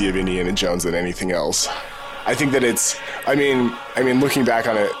legacy of Indiana Jones than anything else. I think that I mean, looking back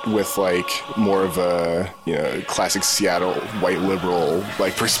on it with like more of a, classic Seattle white liberal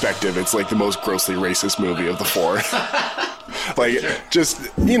like perspective, it's like the most grossly racist movie of the four. Like just,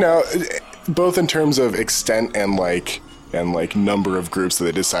 both in terms of extent and like number of groups that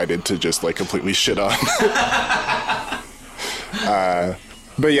they decided to just like completely shit on.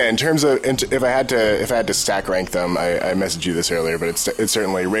 But yeah, in terms of if I had to stack rank them, I messaged you this earlier, but it's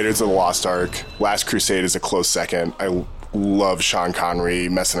certainly Raiders of the Lost Ark. Last Crusade is a close second. I love Sean Connery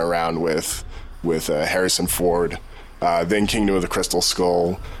messing around with Harrison Ford. Then Kingdom of the Crystal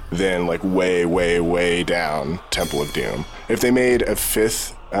Skull. Then like way, way, way down Temple of Doom. If they made a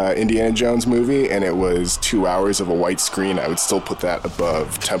fifth Indiana Jones movie and it was 2 hours of a white screen, I would still put that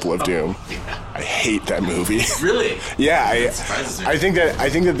above Temple of Doom. I hate that movie. Really? Yeah, I think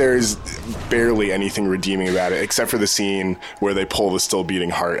that there's barely anything redeeming about it except for the scene where they pull the still beating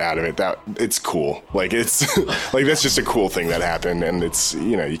heart out of it. That it's cool. Like it's like that's just a cool thing that happened, and it's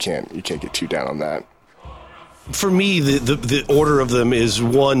you can't get too down on that. For me, the order of them is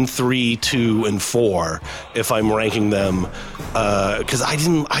 1, 3, 2, and 4. If I'm ranking them, because I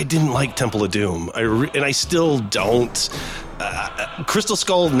didn't like Temple of Doom, and I still don't. Crystal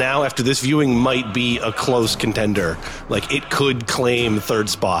Skull now, after this viewing, might be a close contender. Like it could claim third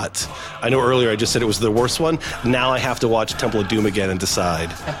spot. I know earlier I just said it was the worst one. Now I have to watch Temple of Doom again and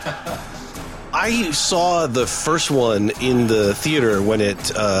decide. I saw the first one in the theater when it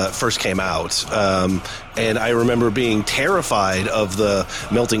first came out, and I remember being terrified of the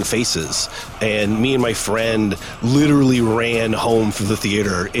melting faces. And me and my friend literally ran home from the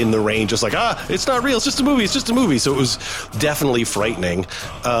theater in the rain, just like, it's not real, it's just a movie, it's just a movie. So it was definitely frightening.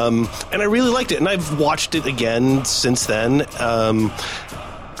 And I really liked it, and I've watched it again since then.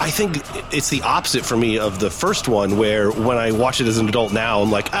 I think it's the opposite for me of the first one, where when I watch it as an adult now,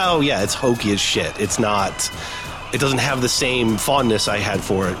 I'm like, oh yeah, it's hokey as shit. It doesn't have the same fondness I had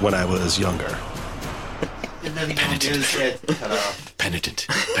for it when I was younger. Penitent.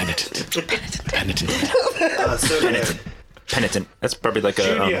 Penitent. That's probably like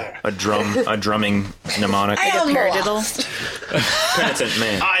a drumming mnemonic. I am Paradiddle. Penitent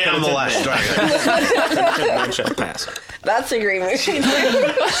man. I am the last dragon. Penitent man shall pass. That's a great movie.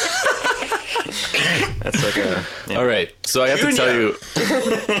 That's like a. Yeah. All right, so I have to tell you.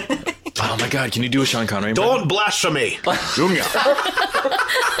 Oh my God! Can you do a Sean Connery? Don't blaspheme. Junior.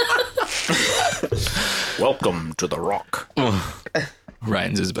 Welcome to the Rock.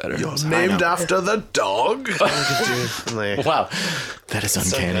 Ryan's is better. Named after the dog. Wow, that is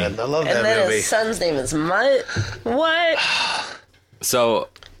uncanny. I love And that then movie. his son's name is Mutt. What? So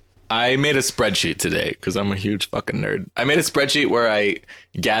I made a spreadsheet today because I'm a huge fucking nerd. I made a spreadsheet where I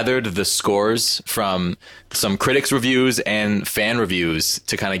gathered the scores from some critics' reviews and fan reviews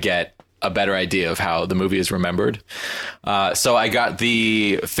to kind of get a better idea of how the movie is remembered. So I got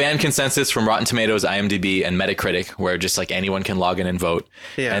the fan consensus from Rotten Tomatoes, IMDb, and Metacritic, where just like anyone can log in and vote.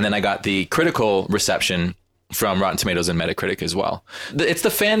 Yeah. And then I got the critical reception from Rotten Tomatoes and Metacritic as well. It's the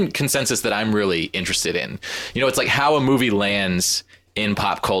fan consensus that I'm really interested in. It's like how a movie lands in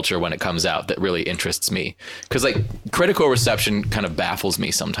pop culture when it comes out that really interests me, because like critical reception kind of baffles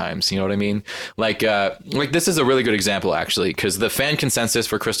me sometimes, you know what I mean? Like this is a really good example actually, because the fan consensus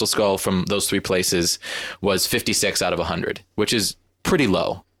for Crystal Skull from those three places was 56 out of 100, which is pretty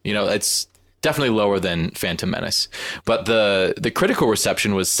low. It's definitely lower than Phantom Menace, but the critical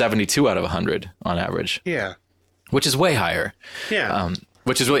reception was 72 out of 100 on average. Yeah. Which is way higher. Yeah.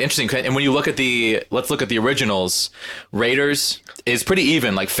 Which is really interesting. And when you look at let's look at the originals, Raiders is pretty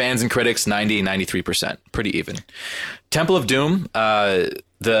even, like fans and critics, 90, 93%, pretty even. Temple of Doom,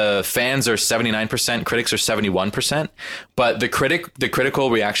 the fans are 79%, critics are 71%, but the critical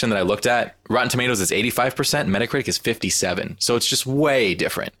reaction that I looked at, Rotten Tomatoes is 85%, Metacritic is 57%. So it's just way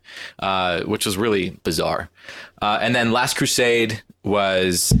different, which was really bizarre. And then Last Crusade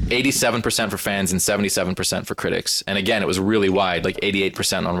was 87% for fans and 77% for critics. And again, it was really wide, like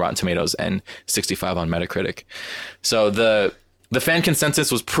 88% on Rotten Tomatoes and 65% on Metacritic. So the fan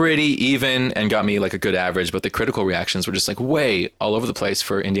consensus was pretty even and got me like a good average, but the critical reactions were just like way all over the place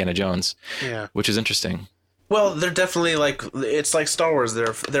for Indiana Jones. Yeah, which is interesting. Well, they're definitely like, it's like Star Wars.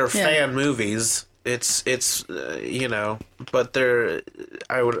 They're fan movies. It's you know, but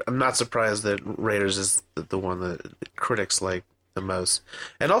I'm not surprised that Raiders is the one that critics like the most,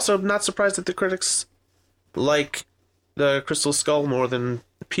 and also not surprised that the critics like the Crystal Skull more than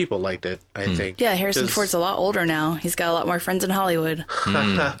people liked it, I think. Yeah, Harrison Ford's a lot older now. He's got a lot more friends in Hollywood.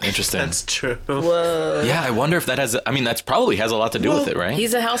 Interesting. That's true. Whoa. Yeah, I wonder if that that's probably has a lot to do with it, right?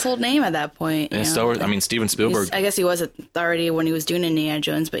 He's a household name at that point. And Star Wars, I mean, Steven Spielberg. I guess he was already when he was doing Indiana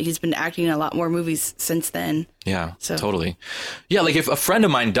Jones, but he's been acting in a lot more movies since then. Yeah, totally. Yeah, like if a friend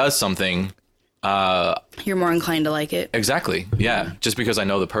of mine does something, you're more inclined to like it. Exactly. Yeah. Just because I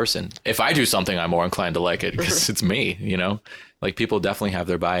know the person. If I do something, I'm more inclined to like it because it's me, you know? Like people definitely have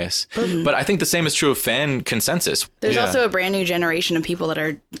their bias. But I think the same is true of fan consensus. There's also a brand new generation of people that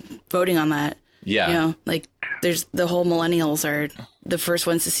are voting on that. Yeah. You know, like there's the whole millennials are the first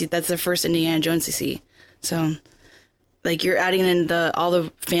ones to see. That's the first Indiana Jones to see. So like you're adding in all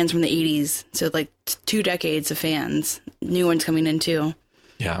the fans from the 80s. So like 2 decades of fans, new ones coming in too.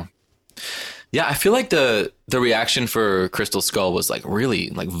 Yeah. Yeah, I feel like the reaction for Crystal Skull was like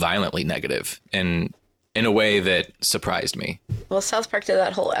really like violently negative and in a way that surprised me. Well, South Park did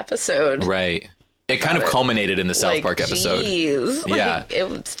that whole episode. Right. It kind of culminated in the South Park episode. Geez. Yeah. Like, it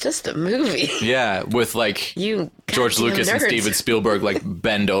was just a movie. Yeah, with like George Lucas and Steven Spielberg like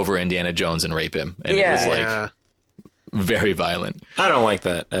bend over Indiana Jones and rape him. And it was like very violent. I don't like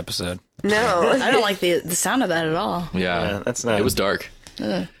that episode. No. I don't like the sound of that at all. Yeah, that's not. It was dark.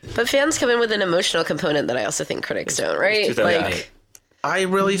 But fans come in with an emotional component that I also think critics don't, right? Like, I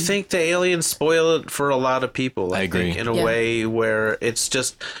really think the aliens spoil it for a lot of people. I agree. Think, in a way where it's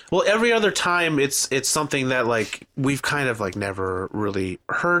just, well, every other time it's something that like we've kind of like never really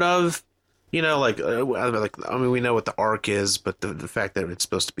heard of. You know, like I mean, we know what the Ark is, but the fact that it's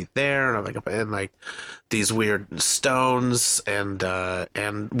supposed to be there, and like these weird stones, and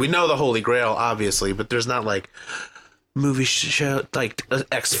we know the Holy Grail, obviously, but there's not like movie show like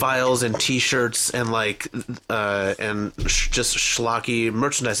X-Files and T-shirts and like just schlocky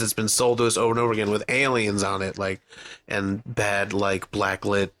merchandise that's been sold to us over and over again with aliens on it, like, and bad like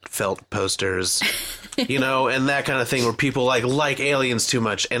blacklit felt posters, you know, and that kind of thing where people like aliens too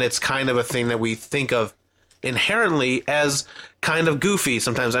much, and it's kind of a thing that we think of inherently as kind of goofy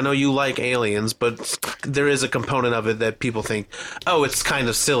sometimes. I know you like aliens, but there is a component of it that people think, oh, it's kind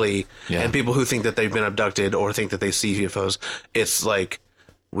of silly. Yeah. And people who think that they've been abducted or think that they see UFOs, it's like,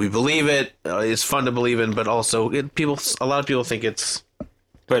 we believe it. It's fun to believe in, but also a lot of people think it's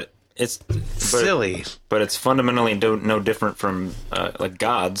silly. But it's fundamentally no different from like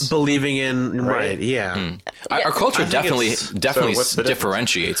gods believing in, right? Yeah. Our culture definitely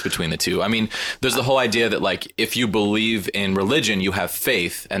differentiates between the two. I mean, there's the whole idea that like if you believe in religion, you have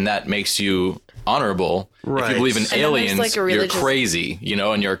faith, and that makes you honorable. Right. If you believe in aliens, like you're crazy, you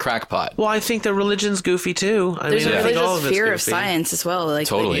know, and you're a crackpot. Well, I think that religion's goofy too. There's a religious fear of science as well. Like,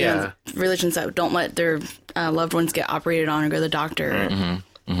 totally. Religions that don't let their loved ones get operated on or go to the doctor.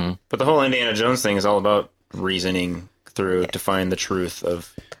 Mm-hmm. Mm-hmm. But the whole Indiana Jones thing is all about reasoning through to find the truth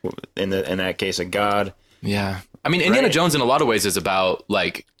of, in that case, a god. Yeah, I mean, Indiana Jones in a lot of ways is about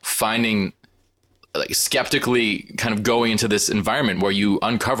like finding, like skeptically kind of going into this environment where you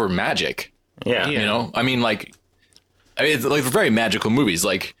uncover magic. Yeah, you know, I mean, it's like very magical movies.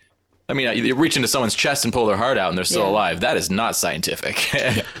 Like, I mean, you reach into someone's chest and pull their heart out and they're still alive. That is not scientific.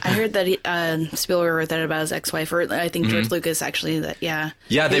 I heard that Spielberg wrote that about his ex-wife, or I think George Lucas actually. Yeah,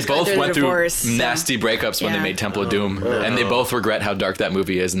 they both went through nasty breakups when they made Temple of Doom, and they both regret how dark that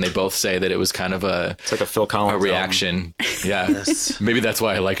movie is, and they both say that it was kind of it's like a Phil Collins reaction. Yeah, maybe that's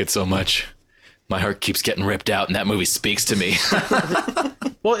why I like it so much. My heart keeps getting ripped out, and that movie speaks to me.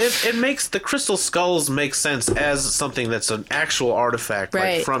 Well, it makes the Crystal Skulls make sense as something that's an actual artifact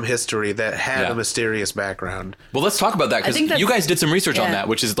like, from history that had a mysterious background. Well, let's talk about that, because you guys did some research on that,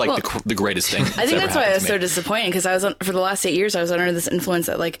 which is like the greatest thing. I think that's why I was so disappointed, because I was for the last 8 years I was under this influence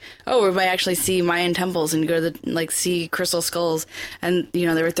that like, oh, we might actually see Mayan temples and go to see Crystal Skulls, and you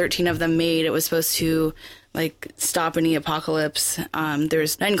know there were 13 of them made. It was supposed to like stop any apocalypse.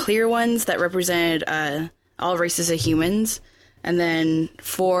 There's 9 clear ones that represented all races of humans, and then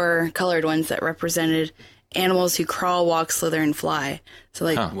 4 colored ones that represented animals who crawl, walk, slither, and fly. So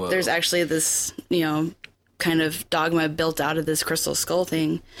like there's actually this, kind of dogma built out of this crystal skull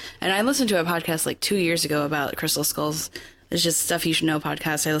thing. And I listened to a podcast like 2 years ago about crystal skulls. It's just Stuff You Should Know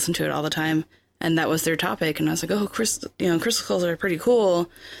podcast. I listen to it all the time. And that was their topic. And I was like, oh, crystal skulls are pretty cool.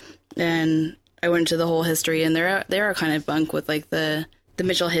 And I went into the whole history, and they are kind of bunk with like the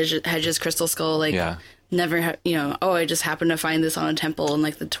Mitchell Hedges crystal skull. Like never, I just happened to find this on a temple in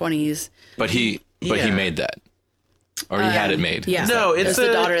like the 20s. But he made that. Or he had it made. Yeah. No, it's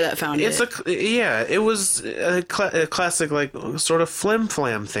the daughter that found it. It was a classic, like, sort of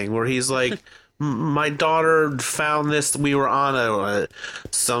flim-flam thing where he's like, my daughter found this. We were on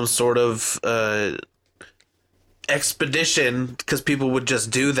some sort of expedition, because people would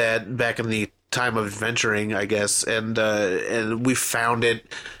just do that back in the time of adventuring, I guess. And we found it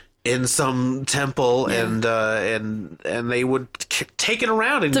in some temple, and they would take it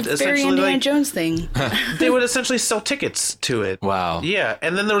around, and it's a very essentially Indiana Jones thing. they would essentially sell tickets to it. Wow. Yeah,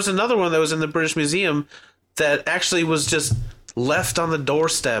 and then there was another one that was in the British Museum that actually was just left on the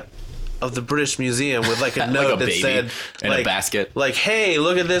doorstep of the British Museum with like a note that said, in a basket, like, "Hey,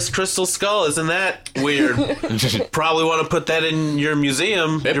 look at this crystal skull! Isn't that weird? Probably want to put that in your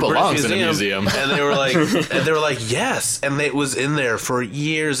museum. It your belongs British in a museum." And they were like, "Yes!" And it was in there for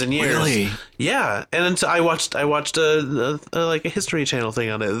years and years. Really? Yeah. And then I watched a History Channel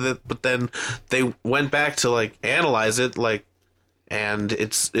thing on it, but then they went back to like analyze it, like, and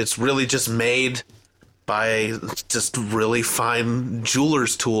it's really just made by just really fine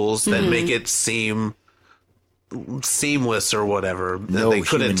jeweler's tools that make it seem seamless or whatever. No, they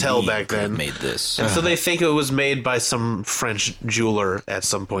couldn't tell back then. Made this, and so they think it was made by some French jeweler at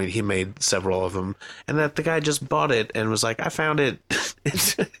some point. He made several of them, and that the guy just bought it and was like, "I found it."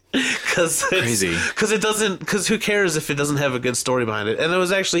 Because crazy. Because who cares if it doesn't have a good story behind it? And it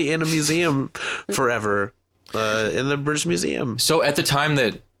was actually in a museum forever, in the British Museum. So at the time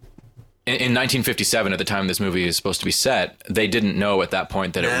that. In 1957, at the time this movie is supposed to be set, they didn't know at that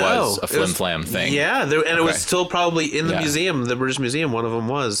point that it was a flim-flam thing. Yeah, it was still probably in the museum, the British Museum. One of them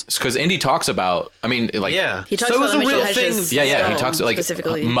was because Indy talks about. I mean, like he talks about the Mitchell Hedges. Yeah. He talks like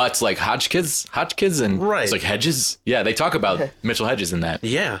specifically mutts like Hodgkiss, and it's like Hedges. Yeah, they talk about Mitchell Hedges in that.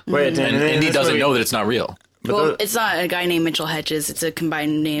 Yeah, Wait, and Indy doesn't know that it's not real. Well, it's not a guy named Mitchell Hedges. It's a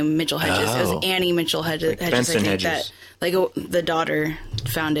combined name, Mitchell Hedges. It was Annie Mitchell Hedges. Benson I think Hedges. that, like, the daughter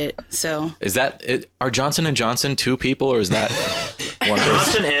found it. So is that it? Are Johnson and Johnson 2 people, or is that one person?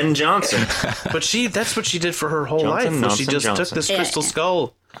 Johnson and Johnson? But that's what she did for her whole life. She just took this crystal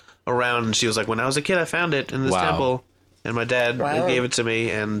skull around, and she was like, "When I was a kid, I found it in this temple, and my dad gave it to me,"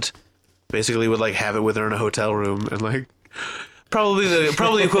 and basically would like have it with her in a hotel room, and like. Probably the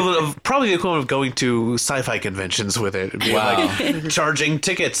equivalent of going to sci-fi conventions with it. It'd be like charging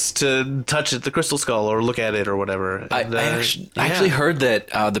tickets to touch the crystal skull or look at it or whatever. I actually heard that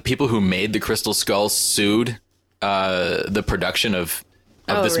the people who made the crystal skull sued the production of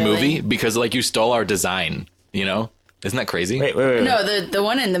this movie because like you stole our design. You know, isn't that crazy? Wait. No, the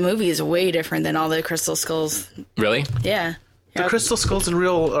one in the movie is way different than all the crystal skulls. Really? Yeah. The crystal skulls in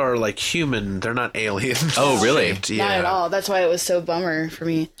real are like human. They're not aliens. Oh, really? Yeah. Not at all. That's why it was so bummer for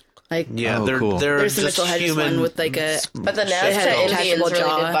me. Like, they're cool. There's the just Mitchell Hedges human. one with like a. But the had Nazca a Indians detachable really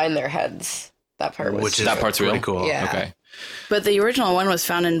jaw. did bind their heads. That part was. Which is That part's pretty real? cool. Yeah. Okay. But the original one was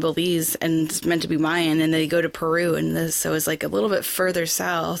found in Belize and it's meant to be Mayan, and they go to Peru, and so it's like a little bit further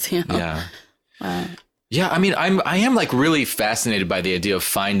south. You know? Yeah. Wow. Yeah, I mean, I am like really fascinated by the idea of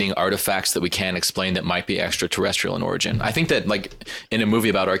finding artifacts that we can't explain that might be extraterrestrial in origin. I think that like in a movie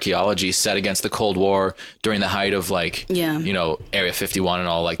about archaeology set against the Cold War during the height of like, Area 51 and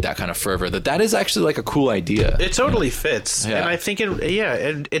all like that kind of fervor, that is actually like a cool idea. It totally fits. Yeah. And I think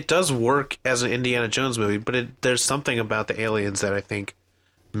it does work as an Indiana Jones movie, but there's something about the aliens that I think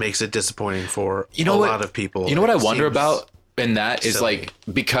makes it disappointing for a lot of people. You know what I wonder Seems about? And that is silly. like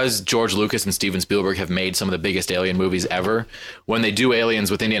because George Lucas and Steven Spielberg have made some of the biggest alien movies ever. When they do aliens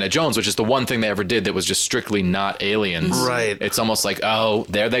with Indiana Jones, which is the one thing they ever did that was just strictly not aliens, Right. It's almost like, oh,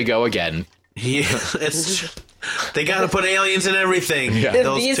 there they go again. Yeah, they got to put aliens in everything. Yeah.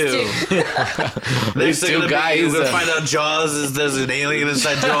 Those These two. These two guys. We're going to find out Jaws there's an alien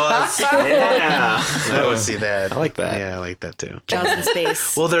inside Jaws. Yeah. I would see that. I like that. Yeah, I like that too. Jaws in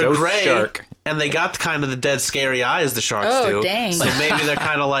space. Well, they're Ghost gray, shark. and they got kind of the dead, scary eyes the sharks Oh, do. dang. So maybe they're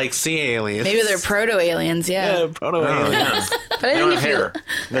kind of like sea aliens. Maybe they're proto aliens. Yeah. proto aliens. But I think if you Hair.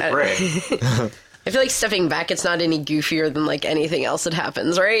 They're gray. I feel like stepping back, it's not any goofier than like anything else that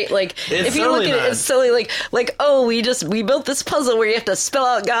happens, right? Like It's if you look totally at not. it, it's silly. Like oh, we built this puzzle where you have to spell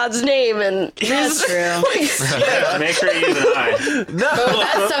out God's name, and That's true. Make sure you use an eye. But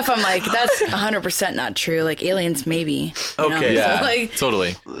that stuff, I'm like, that's 100% not true. Like aliens, maybe. You know? Okay. Yeah, So, like,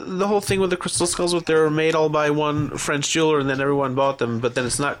 totally. The whole thing with the crystal skulls, they were made all by one French jeweler, and then everyone bought them. But then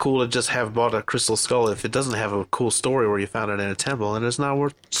it's not cool to just have bought a crystal skull if it doesn't have a cool story where you found it in a temple, and it's not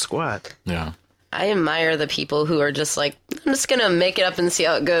worth squat. Yeah. I admire the people who are just like, I'm just gonna make it up and see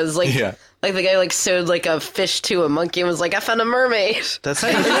how it goes. Like, Yeah. like the guy like sewed like a fish to a monkey and was like, I found a mermaid. That's how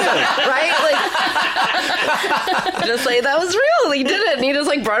you do it. Right? Like, just like that was real. He did it, and he just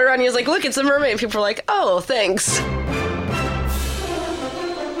like brought it around. And he was like, "Look, it's a mermaid." And people were like, "Oh, thanks."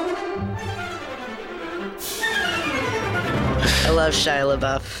 I love Shia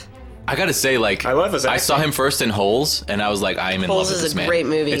LaBeouf. I gotta say, like, I love his I saw acting. him first in Holes, and I was like, I am in Holes love with is this a man. great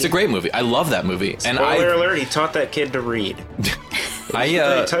movie. It's a great movie. I love that movie, and Spoiler alert, he taught that kid to read. Pretty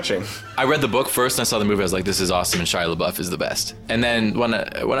touching. I read the book first, and I saw the movie. I was like, this is awesome, and Shia LaBeouf is the best. And then when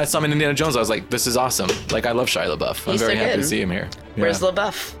I saw him in Indiana Jones, I was like, this is awesome. Like, I love Shia LaBeouf. I'm He's very so happy good. to see him here. Yeah. Where's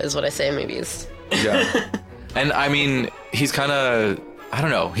LaBeouf? Is what I say in movies. Yeah. And I mean, he's kind of, I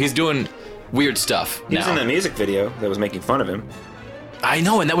don't know, he's doing weird stuff He was in now. that music video that was making fun of him. I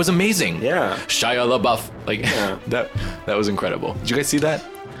know, and that was amazing. Yeah. Shia LaBeouf, like Yeah. that was incredible. Did you guys see that?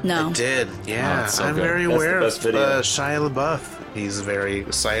 no. Did yeah, it's so I'm good. very That's aware the of best video. Shia LaBeouf. He's very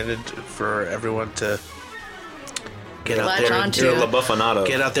excited for everyone to get out Latch there on and to. You're a LaBeoufanato.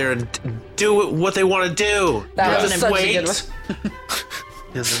 get out there and do what they want to do. That Rather was than such a wait. good one.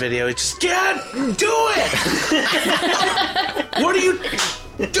 There's a video. He just do it. What are you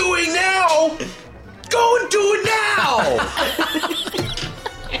doing now? Go and do it now.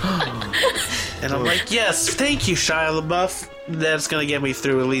 And I'm like, yes, thank you, Shia LaBeouf. That's gonna get me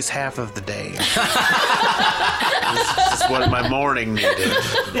through at least half of the day. This is what my morning needed.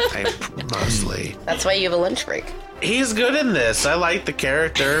 Mostly. That's why you have a lunch break. He's good in this. I like the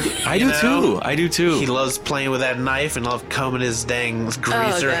character. I you do know? too. I do too. He loves playing with that knife and love combing his dang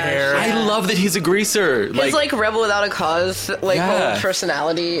greaser gosh. hair. I love that he's a greaser. His like rebel without a cause, like Yeah. whole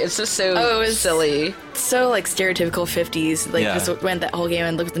personality. It's just so Oh, it was- silly. So like stereotypical 50s. Like Yeah. just went that whole game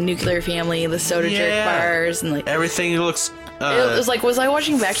and looked at the nuclear family, the soda jerk Yeah. bars, and like Everything looks it was like, was I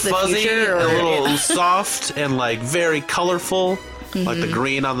watching Back to the fuzzy Future? and Or, a little soft and like very colorful, like the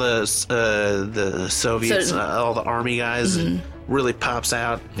green on the Soviets, So- all the army guys, really pops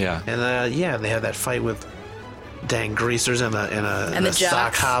out. Yeah. And yeah, they have that fight with dang greasers in And the a sock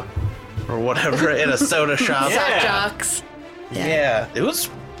jocks. hop or whatever in a soda shop. Sock Yeah. jocks. Yeah, it was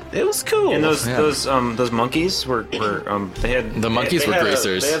cool. And those Yeah. those monkeys were they had The monkeys they were had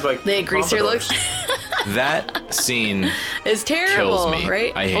greasers. They had like They had greaser pompadours. looks. That scene, It's terrible, Kills me.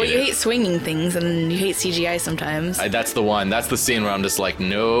 right? I hate well, you it. hate swinging things, and you hate CGI sometimes. that's the one. That's the scene where I'm just like,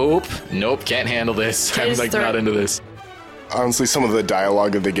 nope, can't handle this. I'm just like throw- not into this. Honestly, some of the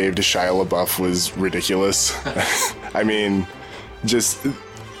dialogue that they gave to Shia LaBeouf was ridiculous. I mean, just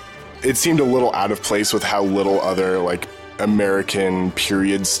it seemed a little out of place with how little other like American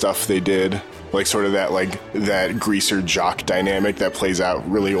period stuff they did. Like sort of that greaser jock dynamic that plays out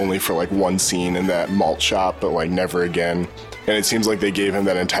really only for like one scene in that malt shop, but like never again. And it seems like they gave him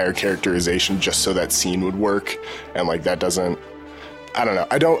that entire characterization just so that scene would work, and like that doesn't. I don't know.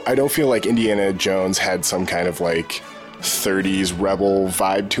 I don't feel like Indiana Jones had some kind of like 30s rebel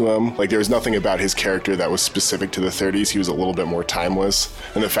vibe to him. Like there was nothing about his character that was specific to the 30s. He was a little bit more timeless.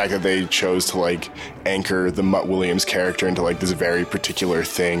 And the fact that they chose to like anchor the Mutt Williams character into like this very particular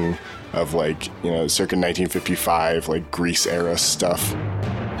thing of like, you know, circa 1955, like Grease era stuff.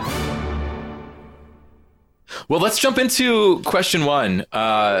 Well, let's jump into question one,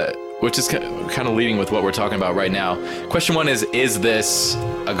 which is kind of leading with what we're talking about right now. Question one is this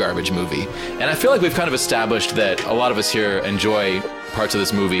a garbage movie? And I feel like we've kind of established that a lot of us here enjoy parts of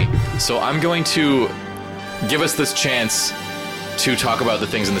this movie. So I'm going to give us this chance to talk about the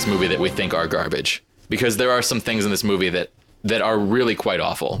things in this movie that we think are garbage. Because there are some things in this movie that are really quite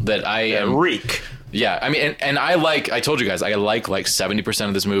awful. That I am... reek. Yeah, I mean, and I told you guys, I like 70%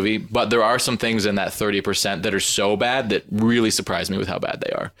 of this movie, but there are some things in that 30% that are so bad that really surprise me with how bad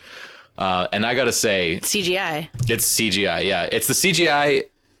they are. And I gotta say, CGI. it's CGI, yeah. It's the CGI,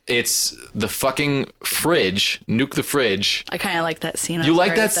 it's the fucking fridge, nuke the fridge. I kind of like that scene. I You was like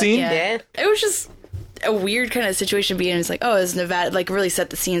part that of scene? Yeah. It was just a weird kind of situation being. It's like, oh, it's Nevada. Like really set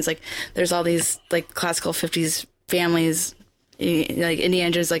the scenes. Like there's all these like classical 50s families. Like Indiana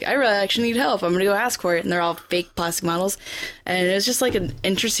Jones, like I really actually need help. I'm gonna go ask for it, and they're all fake plastic models. And it was just like an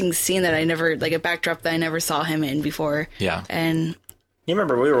interesting scene that I never, like a backdrop that I never saw him in before. Yeah. And You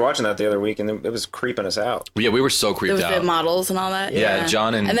remember we were watching that the other week, and it was creeping us out. Yeah, we were so creeped With out. the models and all that. Yeah,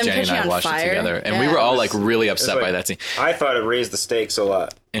 John and then Jenny and catching I on watched fire. it together, and Yeah. we were all like really It's upset like- by that scene. I thought it raised the stakes a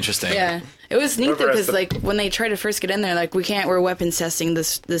lot. Interesting. Yeah, it was neat though Remember because at like when they try to first get in there, like we're weapons testing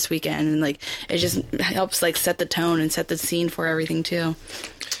this weekend, and like it just helps like set the tone and set the scene for everything too.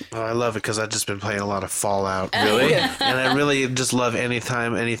 Oh, I love it because I've just been playing a lot of Fallout. Really? And I really just love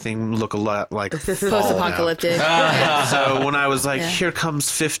anytime anything look a lot like Fallout. Post-apocalyptic. So when I was like, Yeah. here comes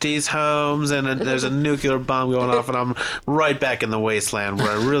 50s homes and there's a nuclear bomb going off and I'm right back in the wasteland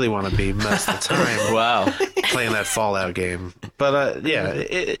where I really want to be most of the time Wow. playing that Fallout game. But yeah,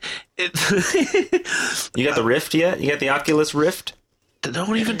 You got the Rift yet? You got the Oculus Rift?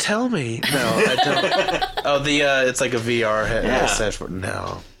 don't even tell me. No, I don't. Oh, it's like a VR headset.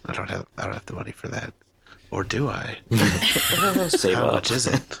 No, I don't have the money for that. Or do I? Save How up. much is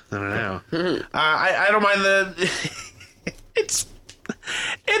it? I don't know. I don't mind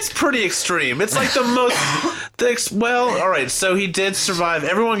it's pretty extreme. It's like the most. Well, all right. So he did survive.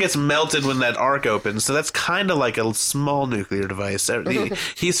 Everyone gets melted when that arc opens. So that's kind of like a small nuclear device.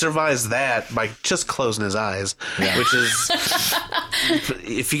 He survives that by just closing his eyes, which is.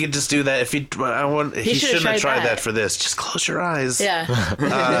 If you could just do that, he shouldn't have tried that for this. Just close your eyes. Yeah.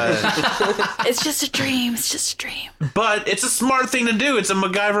 It's just a dream. It's just a dream. But it's a smart thing to do. It's a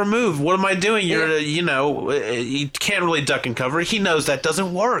MacGyver move. What am I doing? You can't really duck and cover. He knows that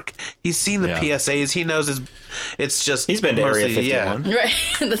doesn't work. He's seen the PSAs. He knows it's just. He's been to Area mostly- 51. Right.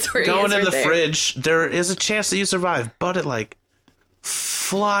 That's where he Going is in right the there. fridge, there is a chance that you survive, but it like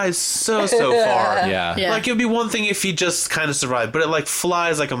flies so far. Yeah. Yeah. Like it would be one thing if he just kind of survived, but it like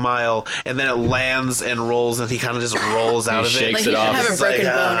flies like a mile and then it lands and rolls and he kind of just rolls out of it. shakes Like it he should off. have a It's like,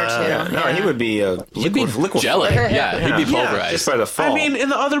 broken bone or two. No, he would be He'd be liquid jelly. Yeah, he'd be Yeah, pulverized. just by the fall. I mean, in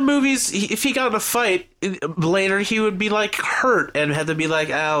the other movies, if he got in a fight later, he would be like hurt and had to be like,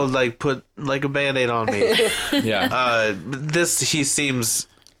 "Ow!" Like put like a Band-Aid on me. yeah. He seems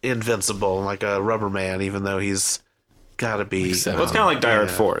invincible, like a rubber man, even though he's got to be. So- well, it's kind of like Die Hard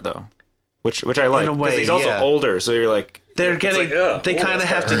 4, though, which I like a way, because he's also yeah. older. So you're like, They're it's getting. like, ugh, they kind of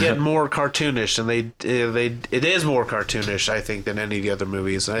that's have to hard. get more cartoonish, and it is more cartoonish, I think, than any of the other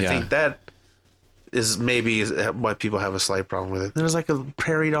movies. And I think that is maybe why people have a slight problem with it. There's like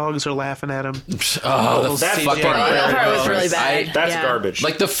prairie dogs are laughing at him. Oh, That's CGI. fucking Oh, that part was really garbage. bad. That's Yeah. garbage.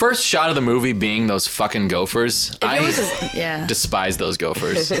 like the first shot of the movie being those fucking gophers. If it was I yeah. despise those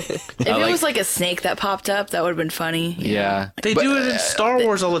gophers. If it was like a snake that popped up, that would have been funny. yeah. They But- do it in Star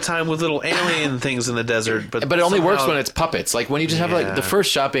Wars all the time with little alien things in the desert, but But it only works somehow- when it's puppets. Like when you just have like the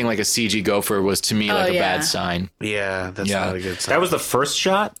first shot being like a CG gopher was to me like a yeah. bad sign. Yeah, that's Yeah. not a good sign. that was the first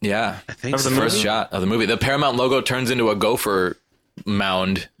shot. Yeah. I think the so. first shot of the movie. The Paramount logo turns into a gopher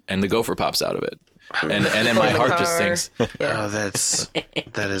mound and the gopher pops out of it. And then my heart just car. sinks. Oh,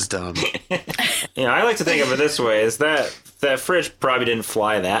 that is dumb. Yeah, I like to think of it this way: is that fridge probably didn't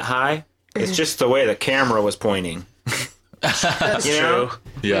fly that high. It's just the way the camera was pointing. That's You know? true.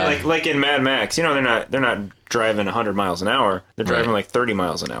 Yeah. Like in Mad Max, they're not driving 100 miles an hour. They're driving Right. like 30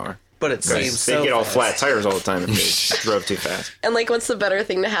 miles an hour. But it seems They so get all fast. flat tires all the time if they drove too fast. And like, what's the better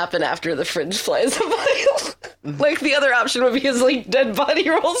thing to happen after the fridge flies a mile? Like the other option would be his like dead body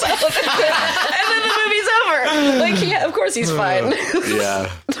rolls out, and then the movie's over. Like, yeah, of course he's fine.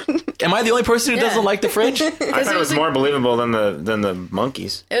 Yeah. Am I the only person who doesn't like the fridge? I thought it was more believable than the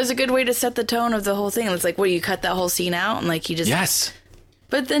monkeys. It was a good way to set the tone of the whole thing. It's like, what, you cut that whole scene out and like he just Yes.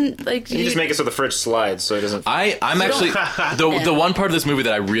 But then like You just make it so the fridge slides so it doesn't. I'm actually the one part of this movie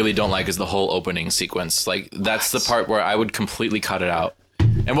that I really don't like is the whole opening sequence. Like that's the part where I would completely cut it out.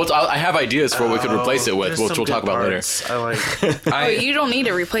 And I have ideas for what we could replace it with, There's which some we'll talk good about later. parts. I like. you don't need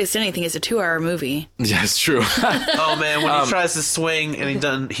to replace anything. It's a 2-hour movie. Yeah, it's true. Oh man, when he tries to swing and he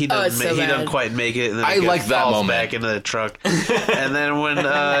doesn't it's so he doesn't bad. quite make it. And then I he like that falls moment. back into the truck. And then when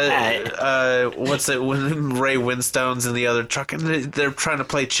when Ray Winstone's in the other truck and they're trying to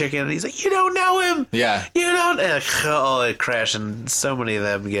play chicken and he's like, "You don't know him. Yeah. You don't." Oh, it crashed and so many of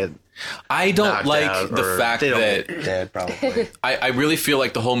them get I don't knocked like out, the or fact they don't that get dead probably. I really feel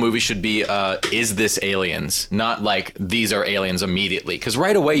like the whole movie should be is this aliens, not like these are aliens immediately, because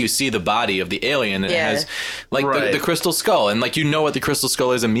right away you see the body of the alien and Yeah. it has like Right. the crystal skull, and like you know what the crystal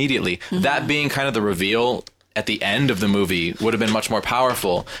skull is immediately. That being kind of the reveal at the end of the movie would have been much more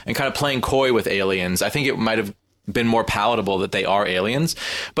powerful, and kind of playing coy with aliens. I think it might have been more palatable that they are aliens,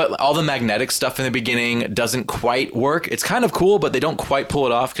 but all the magnetic stuff in the beginning doesn't quite work. It's kind of cool, but they don't quite pull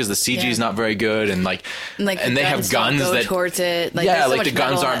it off because the CG is Yeah. not very good, and like Like and the they have guns don't guns go that towards it. Like, yeah, there's so like much the guns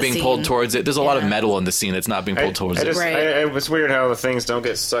metal in aren't that being pulled scene. towards it. There's a lot of Yeah. metal in the scene that's not being pulled towards it. Right. It's weird how the things don't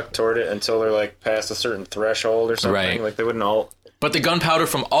get sucked toward it until they're like past a certain threshold or something. Right. Like they wouldn't all. But the gunpowder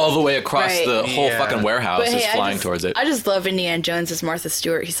from all the way across Right. the whole Yeah. fucking warehouse is flying towards it. I just love Indiana Jones as Martha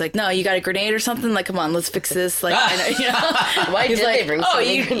Stewart. He's like, no, you got a grenade or something? Like, come on, let's fix this. Like, I know, you know? Why He's did like, they bring oh, so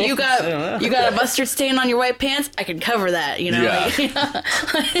many you grenades? got a mustard stain on your white pants? I can cover that, you know? Yeah. Like, you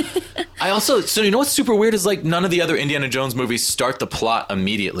know? I also, so you know what's super weird is like none of the other Indiana Jones movies start the plot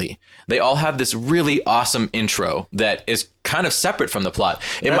immediately. They all have this really awesome intro that is kind of separate from the plot.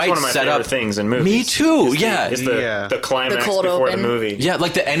 It That's might one of my set favorite up things in movies. Me too. Is Yeah. the climax The cold before open. the movie. Yeah,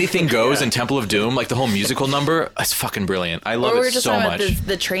 like the Anything Goes and Temple of Doom, like the whole musical number. It's fucking brilliant. I love Or we were it just so talking much. about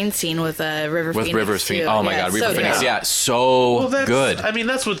the train scene with River With Phoenix. Rivers Phoenix. too. Oh my Yeah, God, it's River so Phoenix. good. Yeah, so Well, good. I mean,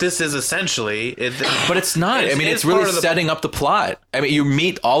 that's what this is essentially. But it's not. I mean, it's part really of the- setting up the plot. I mean, you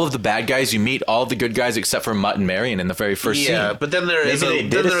meet all of the bad guys, you meet all of the good guys except for Mutt and Marion in the very first Yeah, scene. but then there Maybe is they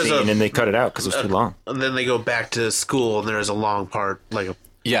did a scene and they cut it out because it was too long. and then they go back to school, and there is a long part, like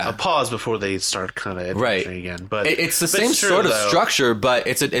a pause before they start kind of Right. again. But It's the but same true, sort of though. structure, but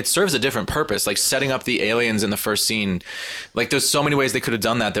it serves a different purpose. Like setting up the aliens in the first scene. Like there's so many ways they could have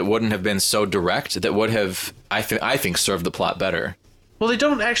done that wouldn't have been so direct. That would have, I think, served the plot better. Well, they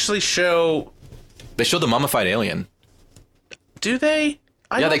don't actually show. They showed the mummified alien. Do they?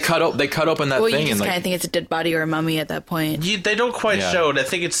 Yeah, they cut open that Well, you thing just and kind like of think it's a dead body or a mummy at that point. They don't quite Yeah. show it. I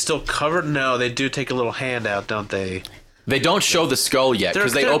think it's still covered. No, they do take a little handout, don't they? they don't show the skull yet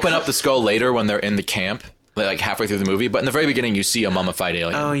because they They're- open up the skull later when they're in the camp, like halfway through the movie. But in the very beginning, you see a mummified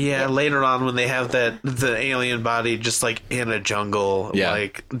alien. Oh yeah, later on when they have the alien body just like in a jungle, Yeah.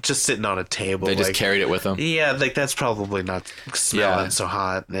 like just sitting on a table. They just like, carried it with them. Yeah, like that's probably not smelling Yeah. so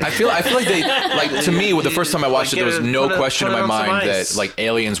hot. I feel like they like to me. The first time I watched it, there was no Put it- question in put my it on some mind ice. that like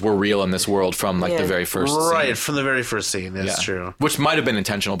aliens were real in this world from like the Yeah. very first right scene. from the very first scene. That's Yeah. true. Which might have been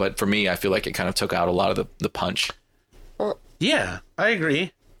intentional, but for me, I feel like it kind of took out a lot of the punch. Yeah, I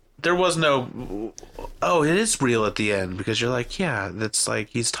agree. There was no. Oh, it is real at the end because you're like, yeah, that's like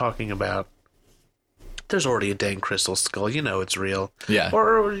he's talking about. There's already a dang crystal skull. You know it's real. Yeah.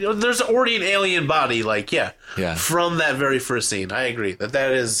 Or there's already an alien body. Like, yeah. Yeah. From that very first scene, I agree that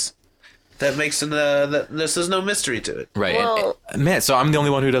makes that this is no mystery to it. Right. Well- Man, so I'm the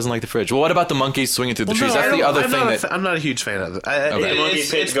only one who doesn't like the fridge. Well, what about the monkeys swinging through the trees? That's the other thing that. I'm not a huge fan of it. Okay. Monkeys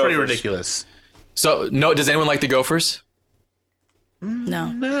hate It's pretty gophers. ridiculous. So, no, does anyone like the gophers? No.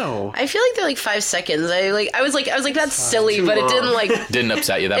 No. I feel like they're like 5 seconds. I was like that's silly, but it didn't like Didn't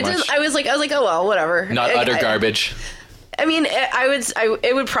upset you that it much? didn't. I was like oh well, whatever. Not utter garbage. I mean,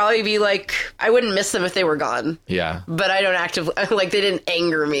 it would probably be like I wouldn't miss them if they were gone, Yeah. but I don't actively like they didn't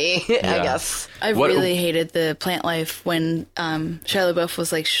anger me. I Yeah. guess. I What- really hated the plant life when Shia LaBeouf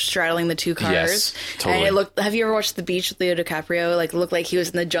was like straddling the two cars. Yes, totally. And it looked. Have you ever watched The Beach with Leo DiCaprio? Like, it looked like he was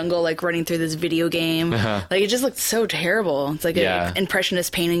in the jungle, like running through this video game. Like, it just looked so terrible. It's like Yeah. an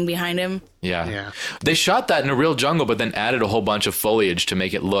impressionist painting behind him. Yeah. Yeah. They shot that in a real jungle, but then added a whole bunch of foliage to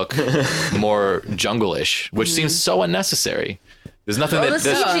make it look more jungle-ish, which seems so unnecessary. There's nothing Well, that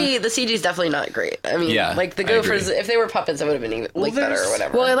the CG is definitely not great. I mean, Yeah, like the I gophers, agree. if they were puppets, it would have been even like better or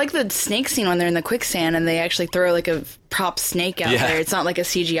whatever. Well, I like the snake scene when they're in the quicksand and they actually throw like a prop snake out Yeah. there. It's not like a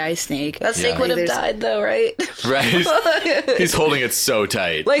CGI snake. that snake Yeah. would have There's- died though, right? right. He's holding it so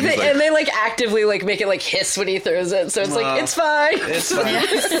tight. Like, He's and they like actively like make it like hiss when he throws it, so it's like it's fine. It's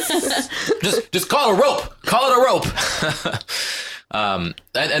fine. just call it a rope. Call it a rope.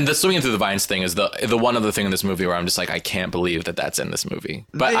 And the swinging through the vines thing is the one other thing in this movie where I'm just like, I can't believe that that's in this movie.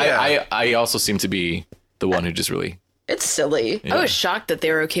 But Yeah. I also seem to be the one who just really. It's silly. I was shocked that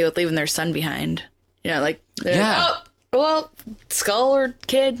they were okay with leaving their son behind. You know, like, they're Yeah. like, oh, well, skull or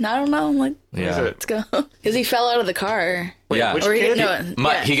kid, I don't know. I'm like, Yeah. let's go. Because he fell out of the car. Yeah. which Or he, kid? no,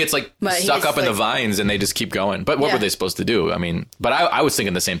 yeah. He gets like But he stuck gets, up in the like- vines and they just keep going. But what Yeah. were they supposed to do? I mean, but I was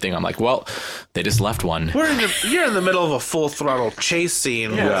thinking the same thing. I'm like, well, they just left one. You're in the middle of a full throttle chase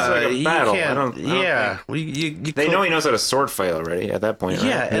scene. Yeah, it's like a you battle. can't- I don't yeah. think- Well, you They know he knows how to sword fight already at that point, right?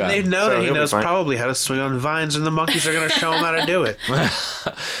 Yeah, and Yeah. they know So that he he'll be knows fine. probably how to swing on vines, and the monkeys are going to show him how to do it.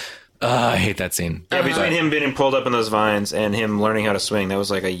 I hate that scene. Yeah, between him being pulled up in those vines and him learning how to swing, that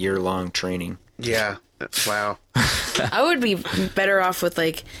was like a year-long training. Yeah. Wow. I would be better off with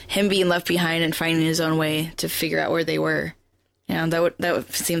like him being left behind and finding his own way to figure out where they were. You know,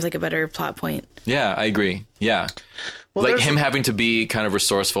 seems like a better plot point. Yeah, I agree. Yeah. Well, like there's him having to be kind of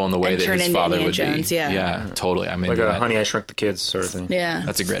resourceful in the way And that turn his into father Indiana would Jones, be. yeah. Totally. I mean, Like a Honey, I Shrunk the Kids sort of thing. Yeah.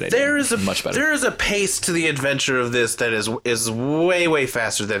 that's a great idea. There is much better. There is a pace to the adventure of this that is way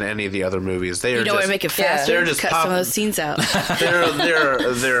faster than any of the other movies. They are You don't want to make it faster? They're just Cut some popping. of those scenes out.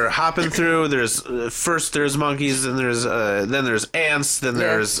 They're hopping through. There's first there's monkeys, then there's ants, then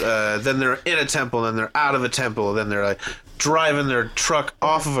they're in a temple, then they're out of a temple, then they're like driving their truck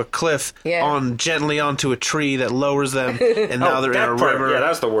off of a cliff Yeah. gently onto a tree that lowers them, and now they're in a river. Yeah,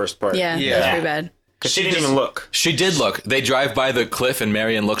 that's the worst part. Yeah, that's pretty bad. Because she didn't even look. She did look. They drive by the cliff, and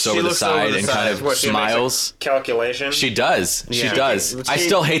Marion looks over the looks over side the and side. kind of What, she makes a smiles. calculation. She does. She Yeah. does. I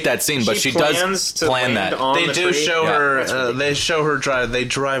still hate that scene, but she plans does to plan land that. on They the do tree. show Yeah. her. They show her drive. They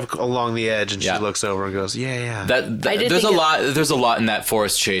drive along the edge, and Yeah. she looks over and goes, "Yeah." That I did there's a think lot. There's a lot in that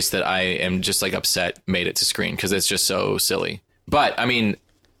forest chase that I am just like upset made it to screen because it's just so silly. But I mean,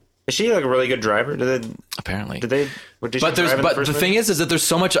 Is she like a really good driver? apparently. Did they? Did she But drive in the but first the movie? thing is that there's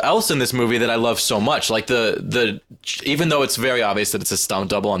so much else in this movie that I love so much. Like the even though it's very obvious that it's a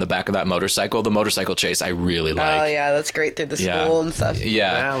stunt double on the back of that motorcycle, the motorcycle chase I really like. Oh yeah, that's great through the school and stuff.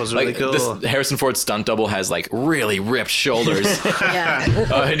 Yeah, That was really like, cool. This Harrison Ford stunt double has like really ripped shoulders, Yeah.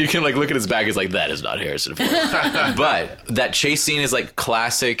 and you can like look at his back. He's like, that is not Harrison Ford. But that chase scene is like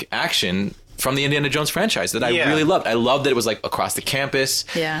classic action from the Indiana Jones franchise that I Yeah. really loved. I loved that it was like across the campus.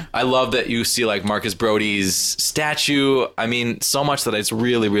 Yeah. I love that you see like Marcus Brody's statue. I mean, so much that I just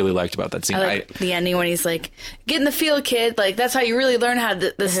really, really liked about that scene. I like the ending when he's like, "Get in the field, kid. Like that's how you really learn how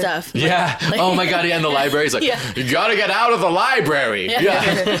to this stuff." Yeah. Oh my God. Yeah. In the library, he's like, Yeah. you gotta get out of the library.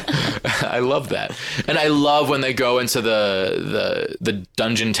 Yeah. I love that, and I love when they go into the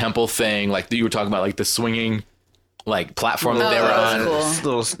dungeon temple thing, like you were talking about, like the swinging like platform that they were that on. was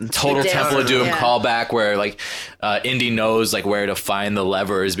cool. Little Total dance. Temple of Doom Yeah. callback where like Indy knows like where to find the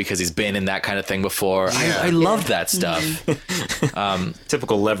levers because he's been in that kind of thing before. I love that stuff.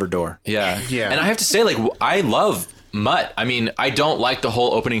 typical lever door. Yeah. Yeah. And I have to say, like, I love Mutt. I mean, I don't like the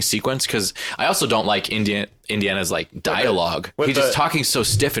whole opening sequence because I also don't like Indiana's like dialogue. With He's just the- talking so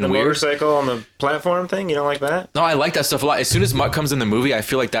stiff and The weird. motorcycle on the platform thing. You don't like that? No, I like that stuff a lot. As soon as Mutt comes in the movie, I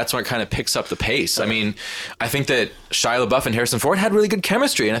feel like that's when it kind of picks up the pace. I mean, I think that Shia LaBeouf and Harrison Ford had really good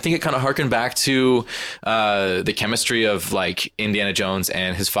chemistry, and I think it kind of harkened back to the chemistry of like Indiana Jones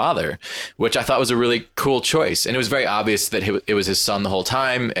and his father, which I thought was a really cool choice. And it was very obvious that it was his son the whole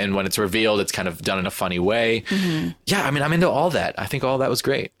time, and when it's revealed, it's kind of done in a funny way. Yeah, I mean, I'm into all that. I think all that was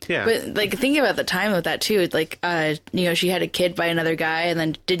great. Yeah. But like thinking about the time with that too, it's like she had a kid by another guy and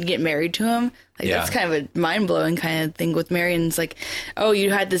then didn't get married to him. Like Yeah. that's kind of a mind blowing kind of thing with Marion's like, oh,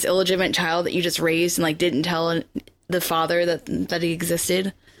 you had this illegitimate child that you just raised and like didn't tell the father that he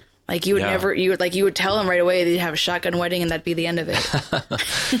existed. Like you would Yeah. never, you would tell him right away that you'd have a shotgun wedding and that'd be the end of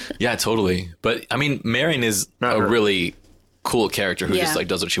it. Yeah, totally. But I mean, Marion is Not a her. really cool character who Yeah. just like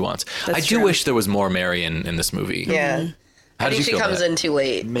does what she wants. That's I do true. wish there was more Marion in this movie. Yeah. How I did think you she feel comes about in too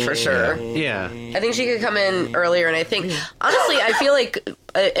late for sure. yeah. I think she could come in earlier, and I think honestly, I feel like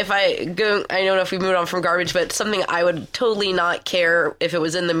if I go, I don't know if we moved on from garbage, but something I would totally not care if it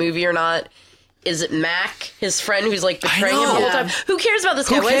was in the movie or not. Is it Mac, his friend, who's like betraying him the whole know. time? Who cares about this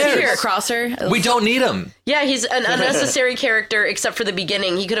Who guy? Why is he cares? here? Across her. We don't need him. Yeah, he's an unnecessary character except for the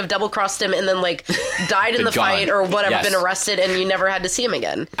beginning. He could have double crossed him and then like died in Been the fight gone. or whatever, Yes. been arrested, and you never had to see him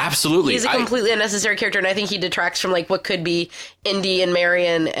again. Absolutely. He's a completely unnecessary character, and I think he detracts from like what could be Indy and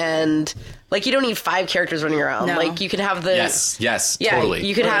Marion, and like you don't need 5 characters running around. No. Like you could have the Yes, yeah, totally.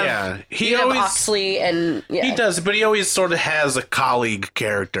 you could have Yeah. you He could have always Oxley and yeah. he does, but he always sort of has a colleague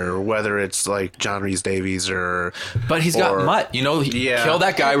character, whether it's like John Rhys Davies or. But he's got or- Mutt. You know, Yeah. kill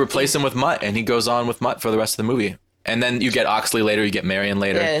that guy, replace him with Mutt, and he goes on with Mutt for the rest of the movie. And then you get Oxley later, you get Marion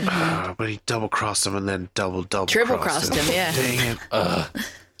later. Yeah. But he double crossed him and then double Triple crossed him, yeah. Dang it.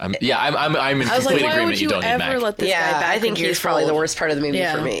 I'm in I was complete like, why agreement would you you don't need ever Mac. let this guy Yeah, back I think into your he's probably the fold? worst part of the movie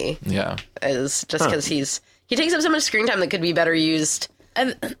Yeah. for me. Yeah. Is just because he takes up so much screen time that could be better used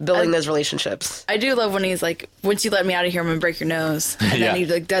And building those relationships. I do love when he's like, once you let me out of here, I'm gonna break your nose. And Yeah. then he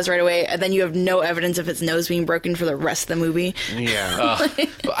like does right away, and then you have no evidence of his nose being broken for the rest of the movie. Yeah.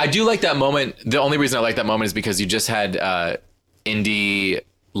 I do like that moment. The only reason I like that moment is because you just had Indy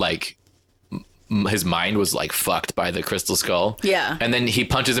like his mind was like fucked by the crystal skull. Yeah. And then he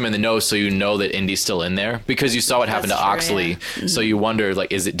punches him in the nose, so you know that Indy's still in there because you saw what happened to That's true, Oxley. So you wonder like,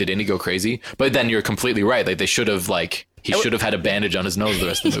 did Indy go crazy? But then you're completely right. Like they should have he should have had a bandage on his nose the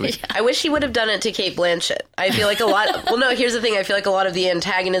rest of the movie. I wish he would have done it to Kate Blanchett. I feel like a lot. Well, no. Here's the thing. I feel like a lot of the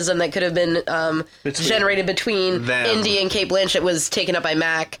antagonism that could have been generated between them. Indy and Kate Blanchett was taken up by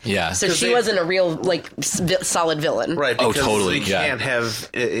Mac. Yeah. So 'Cause she they- wasn't a real like solid villain. Right. Oh, Because totally, You yeah. can't have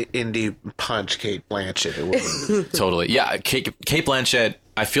Indy punch Kate Blanchett. It wouldn't. Totally. Yeah. Kate Blanchett,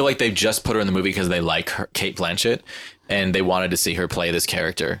 I feel like they just put her in the movie because they like Kate Blanchett and they wanted to see her play this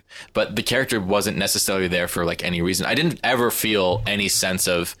character. But the character wasn't necessarily there for like any reason. I didn't ever feel any sense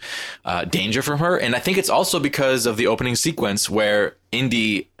of danger from her. And I think it's also because of the opening sequence where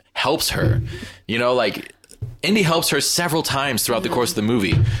Indy helps her. You know, like Indy helps her several times throughout the course of the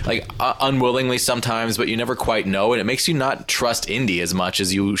movie, like unwillingly sometimes, but you never quite know. And it makes you not trust Indy as much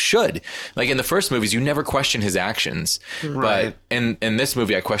as you should. Like in the first movies, you never question his actions. Right. But in this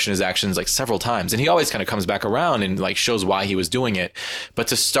movie, I question his actions like several times. And he always kind of comes back around and like shows why he was doing it. But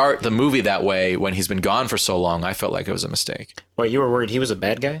to start the movie that way when he's been gone for so long, I felt like it was a mistake. What, you were worried he was a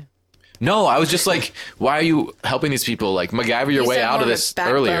bad guy? No, I was just like, why are you helping these people? Like, MacGyver your way out of this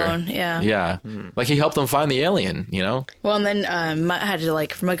earlier. Yeah. Like, he helped them find the alien, you know? Well, and then Mutt had to,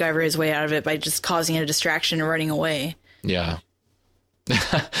 like, MacGyver his way out of it by just causing a distraction and running away. Yeah.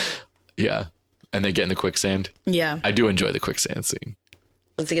 Yeah. And they get in the quicksand. Yeah. I do enjoy the quicksand scene.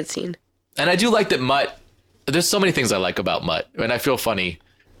 It's a good scene. And I do like that Mutt, there's so many things I like about Mutt. And I feel funny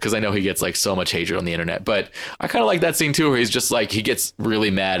because I know he gets like so much hatred on the internet, but I kind of like that scene too, where he's just like, he gets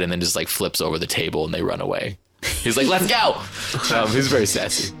really mad and then just like flips over the table and they run away. He's like, let's go. He's very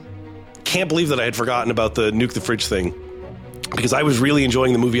sassy. Can't believe that I had forgotten about the nuke the fridge thing, because I was really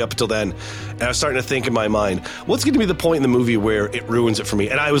enjoying the movie up until then. And I was starting to think in my mind, what's going to be the point in the movie where it ruins it for me?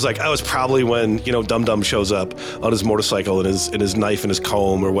 And I was like, I was probably when, you know, Dum Dum shows up on his motorcycle and his knife and his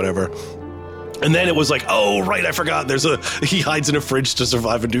comb or whatever. And then it was like, oh, right, I forgot. He hides in a fridge to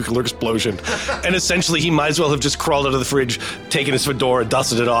survive a nuclear explosion. And essentially, he might as well have just crawled out of the fridge, taken his fedora,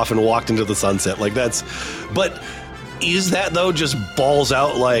 dusted it off, and walked into the sunset. Like, but is that, though, just balls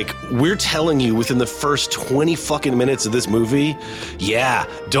out? Like, we're telling you within the first 20 fucking minutes of this movie, yeah,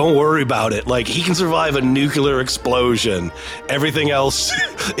 don't worry about it. Like, he can survive a nuclear explosion. Everything else,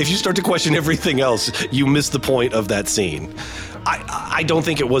 if you start to question everything else, you miss the point of that scene. I don't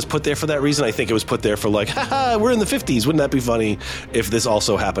think it was put there for that reason. I think it was put there for like, haha, we're in the 50s. Wouldn't that be funny if this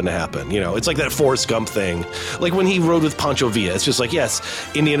also happened to happen? You know, it's like that Forrest Gump thing. Like when he rode with Pancho Villa, it's just like, yes,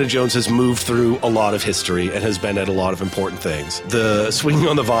 Indiana Jones has moved through a lot of history and has been at a lot of important things. The swinging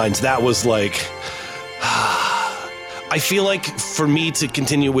on the vines, that was like... I feel like for me to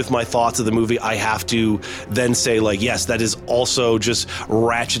continue with my thoughts of the movie, I have to then say, like, yes, that is also just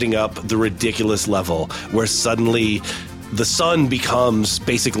ratcheting up the ridiculous level where suddenly the son becomes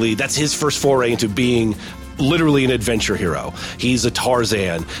basically, that's his first foray into being literally an adventure hero. He's a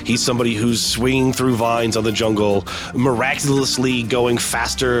Tarzan. He's somebody who's swinging through vines on the jungle, miraculously going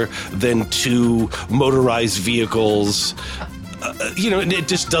faster than 2 motorized vehicles. You know, it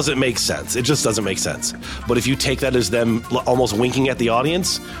just doesn't make sense. It just doesn't make sense. But if you take that as them almost winking at the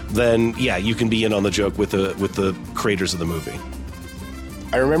audience, then yeah, you can be in on the joke with the creators of the movie.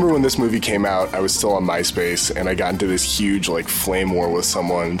 I remember when this movie came out, I was still on MySpace, and I got into this huge, like, flame war with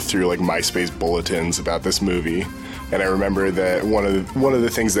someone through, like, MySpace bulletins about this movie. And I remember that one of the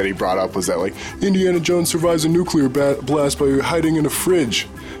things that he brought up was that, like, Indiana Jones survives a nuclear blast by hiding in a fridge.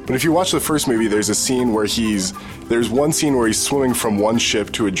 But if you watch the first movie, there's one scene where he's swimming from one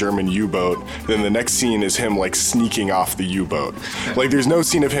ship to a German U-boat. Then the next scene is him, like, sneaking off the U-boat. Like, there's no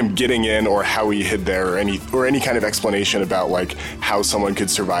scene of him getting in or how he hid there or any kind of explanation about, like, how someone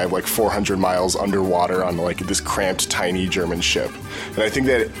could survive, like, 400 miles underwater on, like, this cramped, tiny German ship. And I think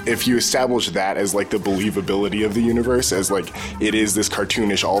that if you establish that as, like, the believability of the universe, as, like, it is this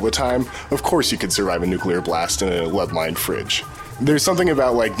cartoonish all the time, of course you could survive a nuclear blast in a lead-lined fridge. There's something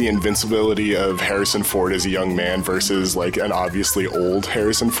about, like, the invincibility of Harrison Ford as a young man versus, like, an obviously old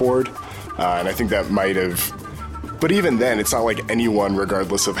Harrison Ford. And I think that might have... But even then, it's not like anyone,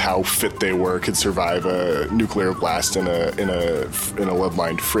 regardless of how fit they were, could survive a nuclear blast in a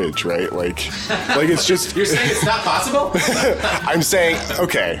lead-lined fridge, right? Like it's just... You're saying it's not possible? I'm saying,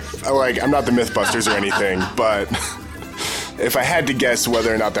 okay, like, I'm not the Mythbusters or anything, but if I had to guess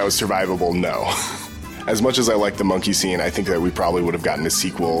whether or not that was survivable, no. As much as I like the monkey scene, I think that we probably would have gotten a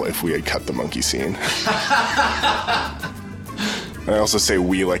sequel if we had cut the monkey scene. I also say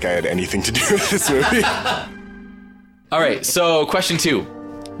we like I had anything to do with this movie. All right, so question 2.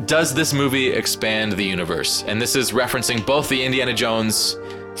 Does this movie expand the universe? And this is referencing both the Indiana Jones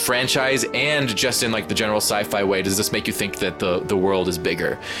franchise and just in like the general sci-fi way. Does this make you think that the world is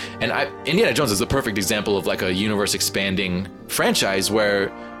bigger? And Indiana Jones is the perfect example of like a universe expanding franchise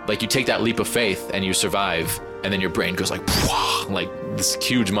where like you take that leap of faith and you survive, and then your brain goes like this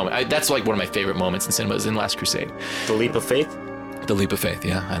huge moment. That's like one of my favorite moments in cinema is in Last Crusade. The leap of faith? The leap of faith,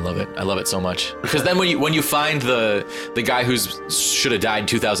 yeah, I love it. I love it so much. Because then when you find the guy who should have died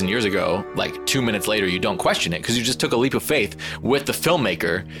 2,000 years ago, like 2 minutes later, you don't question it because you just took a leap of faith with the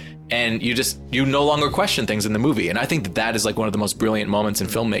filmmaker, and you no longer question things in the movie. And I think that is like one of the most brilliant moments in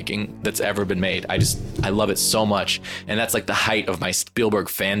filmmaking that's ever been made. I love it so much, and that's like the height of my Spielberg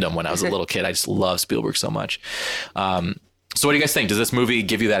fandom. When I was a little kid, I just love Spielberg so much. So what do you guys think? Does this movie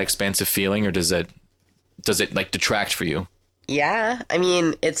give you that expansive feeling, or does it like detract for you? Yeah, I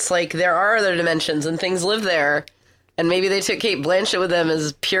mean, it's like there are other dimensions and things live there. And maybe they took Kate Blanchett with them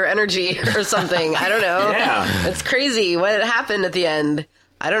as pure energy or something. I don't know. Yeah. It's crazy. What happened at the end?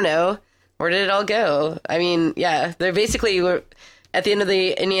 I don't know. Where did it all go? I mean, yeah, they're basically at the end of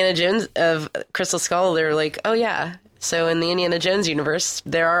the Indiana Jones of Crystal Skull. They're like, oh yeah. So in the Indiana Jones universe,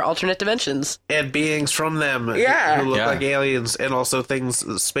 there are alternate dimensions And beings from them Yeah. who look Yeah. like aliens, and also things,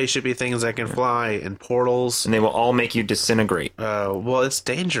 spaceshipy things that can fly, and portals. And they will all make you disintegrate. Well, it's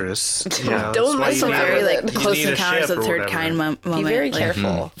dangerous. Don't that's why mess you with need Very it. like You Close need a Encounters ship of the or Third whatever. Kind moment. Be very Like,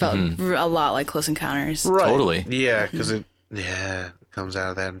 careful. felt a lot like Close Encounters. Right. Totally. Yeah, because it comes out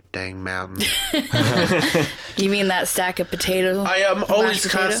of that dang mountain. You mean that stack of potatoes? I am always mashed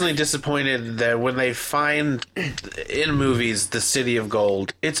potato? constantly disappointed that when they find in movies the City of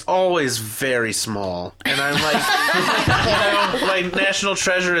Gold, it's always very small. And I'm like, like National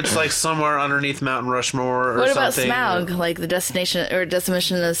Treasure, it's like somewhere underneath Mount Rushmore or What about something. Smaug? Like the destination or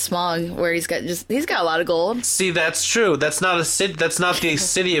definition of Smaug, where he's got a lot of gold. See, that's true. That's not a city. That's not the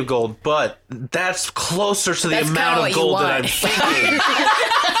City of Gold, but that's closer to the That's kinda amount what of you gold that want. I'm thinking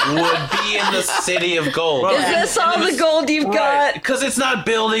would be in the City of Gold. Is this all the gold you've got? Because it's not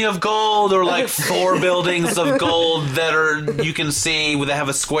building of gold or like 4 buildings of gold that are you can see that have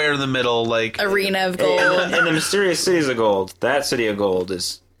a square in the middle. Like Arena of gold. And the mysterious cities of gold. That city of gold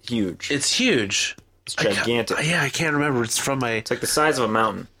is huge. it's huge. It's gigantic. I can't remember. It's from my. It's like the size of a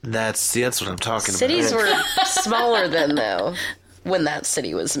mountain. That's what I'm talking Cities about. were smaller then, though, when that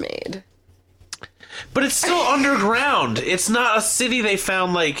city was made. But it's still underground. It's not a city they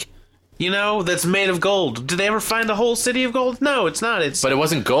found like. That's made of gold. Did they ever find a whole city of gold? No, it's not. It's But it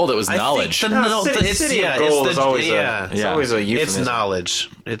wasn't gold, it was I think knowledge. City of gold is always it's always a It's euphemism.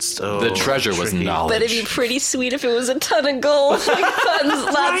 knowledge. It's The treasure was tricky. knowledge. But it'd be pretty sweet if it was a ton of gold. Like tons,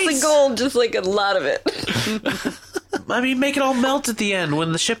 lots of gold, just like a lot of it. I mean, make it all melt at the end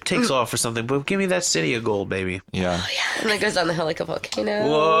when the ship takes off or something. But give me that city of gold, baby. Yeah. And it goes down the hill like a volcano.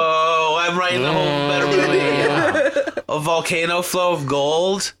 Whoa! I'm writing the whole better movie. A volcano flow of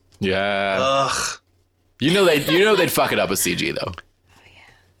gold. Yeah. Ugh. You know they'd fuck it up with CG though.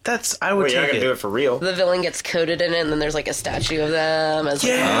 I would Wait, you're not take gonna it. do it for real. The villain gets coated in it, and then there's like a statue of them. As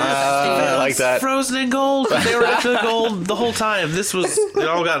like, I like that. Frozen in gold. They were after the gold the whole time. It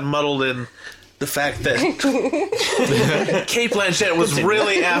all got muddled in the fact that Kate Blanchett was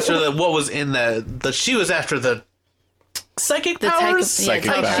really after what was in she was after the psychic The powers. Psychic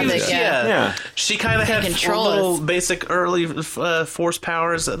type powers, of it, Yeah. Yeah. She kind of had control little us. basic early force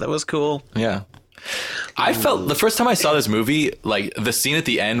powers. That was cool. Yeah. I felt the first time I saw this movie, like the scene at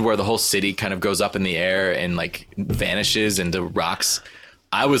the end where the whole city kind of goes up in the air and like vanishes into rocks,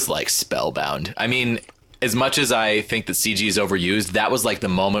 I was like spellbound. I mean, as much as I think that CG is overused, that was like the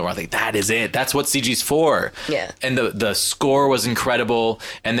moment where I think that is it. That's what CG's for. Yeah. And the score was incredible.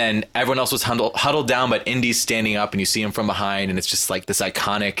 And then everyone else was huddled down, but Indy's standing up and you see him from behind. And it's just like this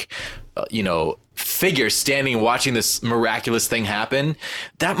iconic, figure standing and watching this miraculous thing happen.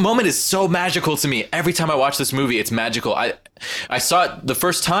 That moment is so magical to me. Every time I watch this movie, it's magical. I saw it the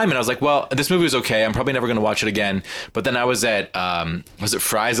first time and I was like, well, this movie was okay. I'm probably never going to watch it again. But then I was at, was it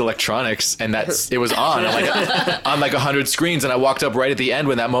Fry's Electronics? And it was on like 100 screens. And I walked up right at the end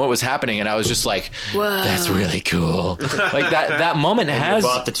when that moment was happening. And I was just like, Whoa. that's really cool. Like that moment has... You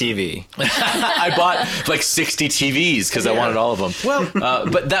bought the TV. I bought like 60 TVs because I wanted all of them. Well,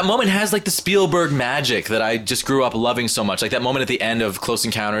 but that moment has like the Spielberg magic that I just grew up loving so much. Like that moment at the end of Close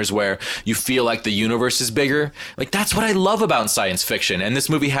Encounters where you feel like the universe is bigger. Like that's what I love about science fiction. And this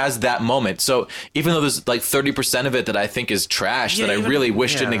movie has that moment. So even though there's like 30% of it that I think is trash that I really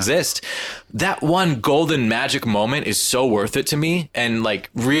wish didn't exist, that one golden magic moment is so worth it to me and like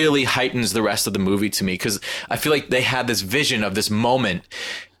really heightens the rest of the movie to me because I feel like they had this vision of this moment.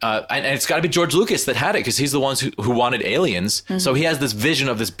 And it's got to be George Lucas that had it because he's the ones who wanted aliens. Mm-hmm. So he has this vision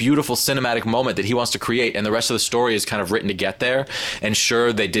of this beautiful cinematic moment that he wants to create. And the rest of the story is kind of written to get there. And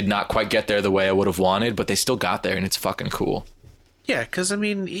sure, they did not quite get there the way I would have wanted, but they still got there and it's fucking cool. Yeah, because I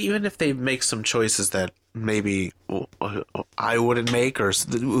mean, even if they make some choices that maybe I wouldn't make, or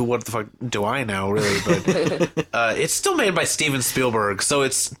what the fuck do I know, really? But it's still made by Steven Spielberg, so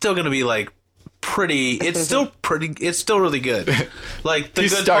it's still going to be like pretty. It's still really good. Like the He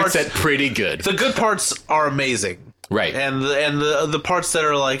good starts parts, at pretty good. the good parts are amazing. Right. And the parts that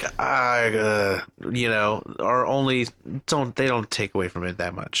are like are only don't take away from it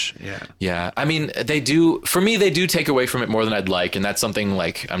that much. Yeah. Yeah. I mean, they do take away from it more than I'd like. And that's something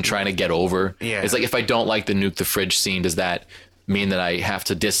like I'm trying to get over. Yeah. It's like if I don't like the nuke the fridge scene, does that mean that I have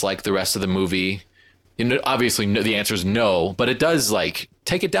to dislike the rest of the movie? Obviously the answer is no, but it does like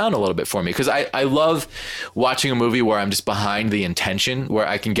take it down a little bit for me, because I love watching a movie where I'm just behind the intention, where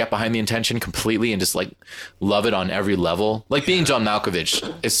I can get behind the intention completely and just like love it on every level. Like Being John Malkovich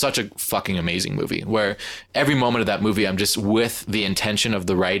is such a fucking amazing movie, where every moment of that movie I'm just with the intention of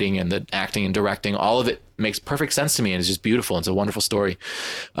the writing and the acting and directing. All of it makes perfect sense to me, and it's just beautiful. It's a wonderful story.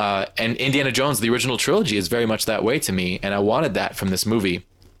 And Indiana Jones, the original trilogy, is very much that way to me, and I wanted that from this movie.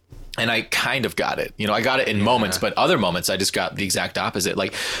 And I kind of got it. I got it in moments, but other moments I just got the exact opposite.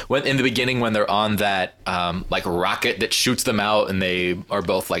 Like when in the beginning, when they're on that like rocket that shoots them out, and they are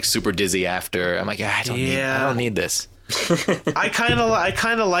both like super dizzy after. I'm like, I don't need this. I kind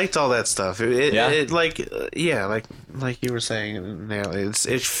of liked all that stuff. Like you were saying,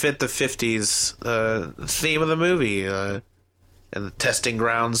 it fit the 50s theme of the movie. And the testing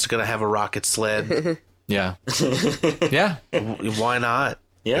grounds going to have a rocket sled. Yeah. Yeah. Why not?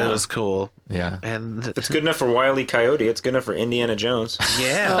 Yeah. It was cool. Yeah. And it's good enough for Wile E. Coyote. It's good enough for Indiana Jones.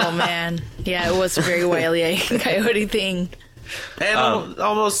 Yeah. Oh, man. Yeah, it was a very Wile E. Coyote thing. And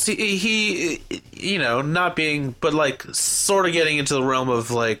almost he, not being, but like sort of getting into the realm of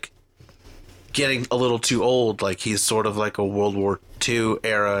like getting a little too old. Like he's sort of like a World War II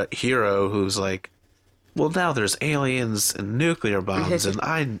era hero who's like, well, now there's aliens and nuclear bombs, and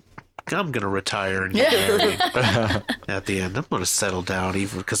I'm gonna retire and get married. At the end, I'm gonna settle down,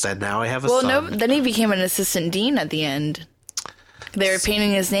 even because now I have a son. Well, no, then he became an assistant dean at the end. They were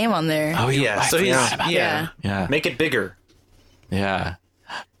painting his name on there. Oh yeah, so he's Yeah. Make it bigger. Yeah.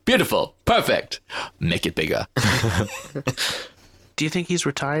 Beautiful. Perfect. Make it bigger. Do you think he's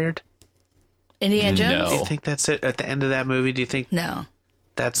retired? Indiana Jones? Do you think that's it at the end of that movie? Do you think No.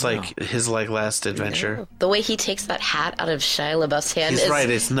 that's like his like last adventure? The way he takes that hat out of Shia LaBeouf's hand He's is right.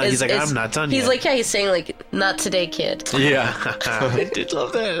 It's not. He's like, I'm not done He's yet. like, he's saying like, not today, kid. Yeah. I did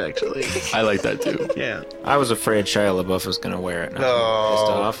love that actually. I like that too. Yeah. I was afraid Shia LaBeouf was going to wear it. And I was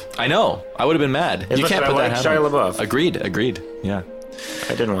pissed off. I know. I would have been mad. As You much can't as put I that like hat Shia on. LaBeouf. Agreed. Yeah. I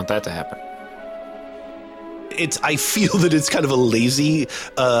didn't want that to happen. I feel that it's kind of a lazy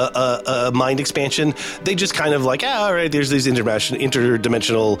mind expansion. They just kind of like, all right, there's these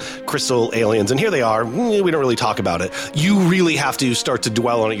interdimensional crystal aliens, and here they are. We don't really talk about it. You really have to start to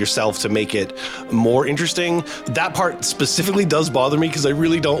dwell on it yourself to make it more interesting. That part specifically does bother me because I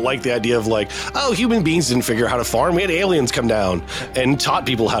really don't like the idea of like, oh, human beings didn't figure out how to farm. We had aliens come down and taught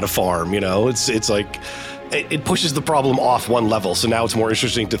people how to farm. It's like... It pushes the problem off one level, so now it's more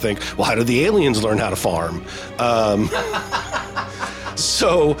interesting to think, well, how did the aliens learn how to farm?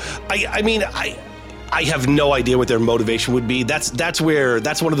 So, I have no idea what their motivation would be. That's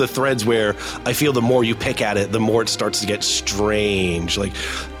one of the threads where I feel the more you pick at it, the more it starts to get strange. Like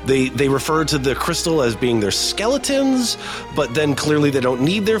they refer to the crystal as being their skeletons, but then clearly they don't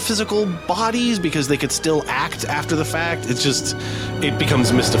need their physical bodies because they could still act after the fact. It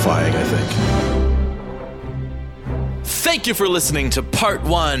becomes mystifying, I think. Thank you for listening to part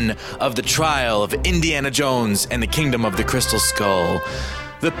 1 of the trial of Indiana Jones and the Kingdom of the Crystal Skull.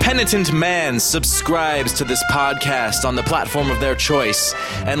 The Penitent Man subscribes to this podcast on the platform of their choice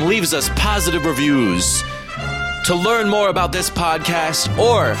and leaves us positive reviews. To learn more about this podcast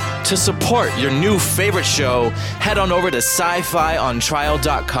or to support your new favorite show, head on over to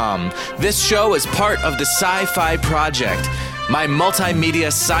sci-fiontrial.com. This show is part of the Sci-Fi Project, my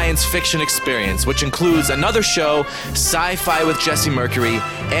multimedia science fiction experience, which includes another show, Sci-Fi with Jesse Mercury,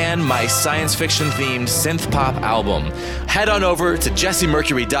 and my science fiction themed synth pop album. Head on over to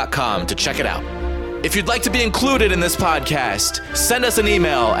jessemercury.com to check it out. If you'd like to be included in this podcast, send us an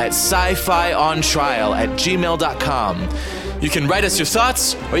email at scifiontrial@gmail.com. You can write us your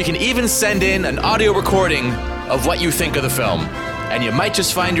thoughts, or you can even send in an audio recording of what you think of the film, and you might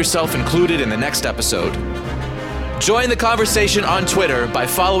just find yourself included in the next episode. Join the conversation on Twitter by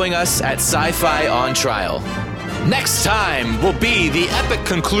following us at Sci-Fi on Trial. Next time will be the epic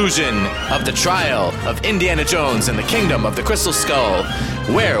conclusion of the trial of Indiana Jones and the Kingdom of the Crystal Skull,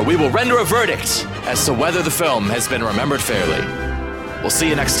 where we will render a verdict as to whether the film has been remembered fairly. We'll see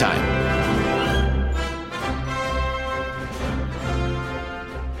you next time.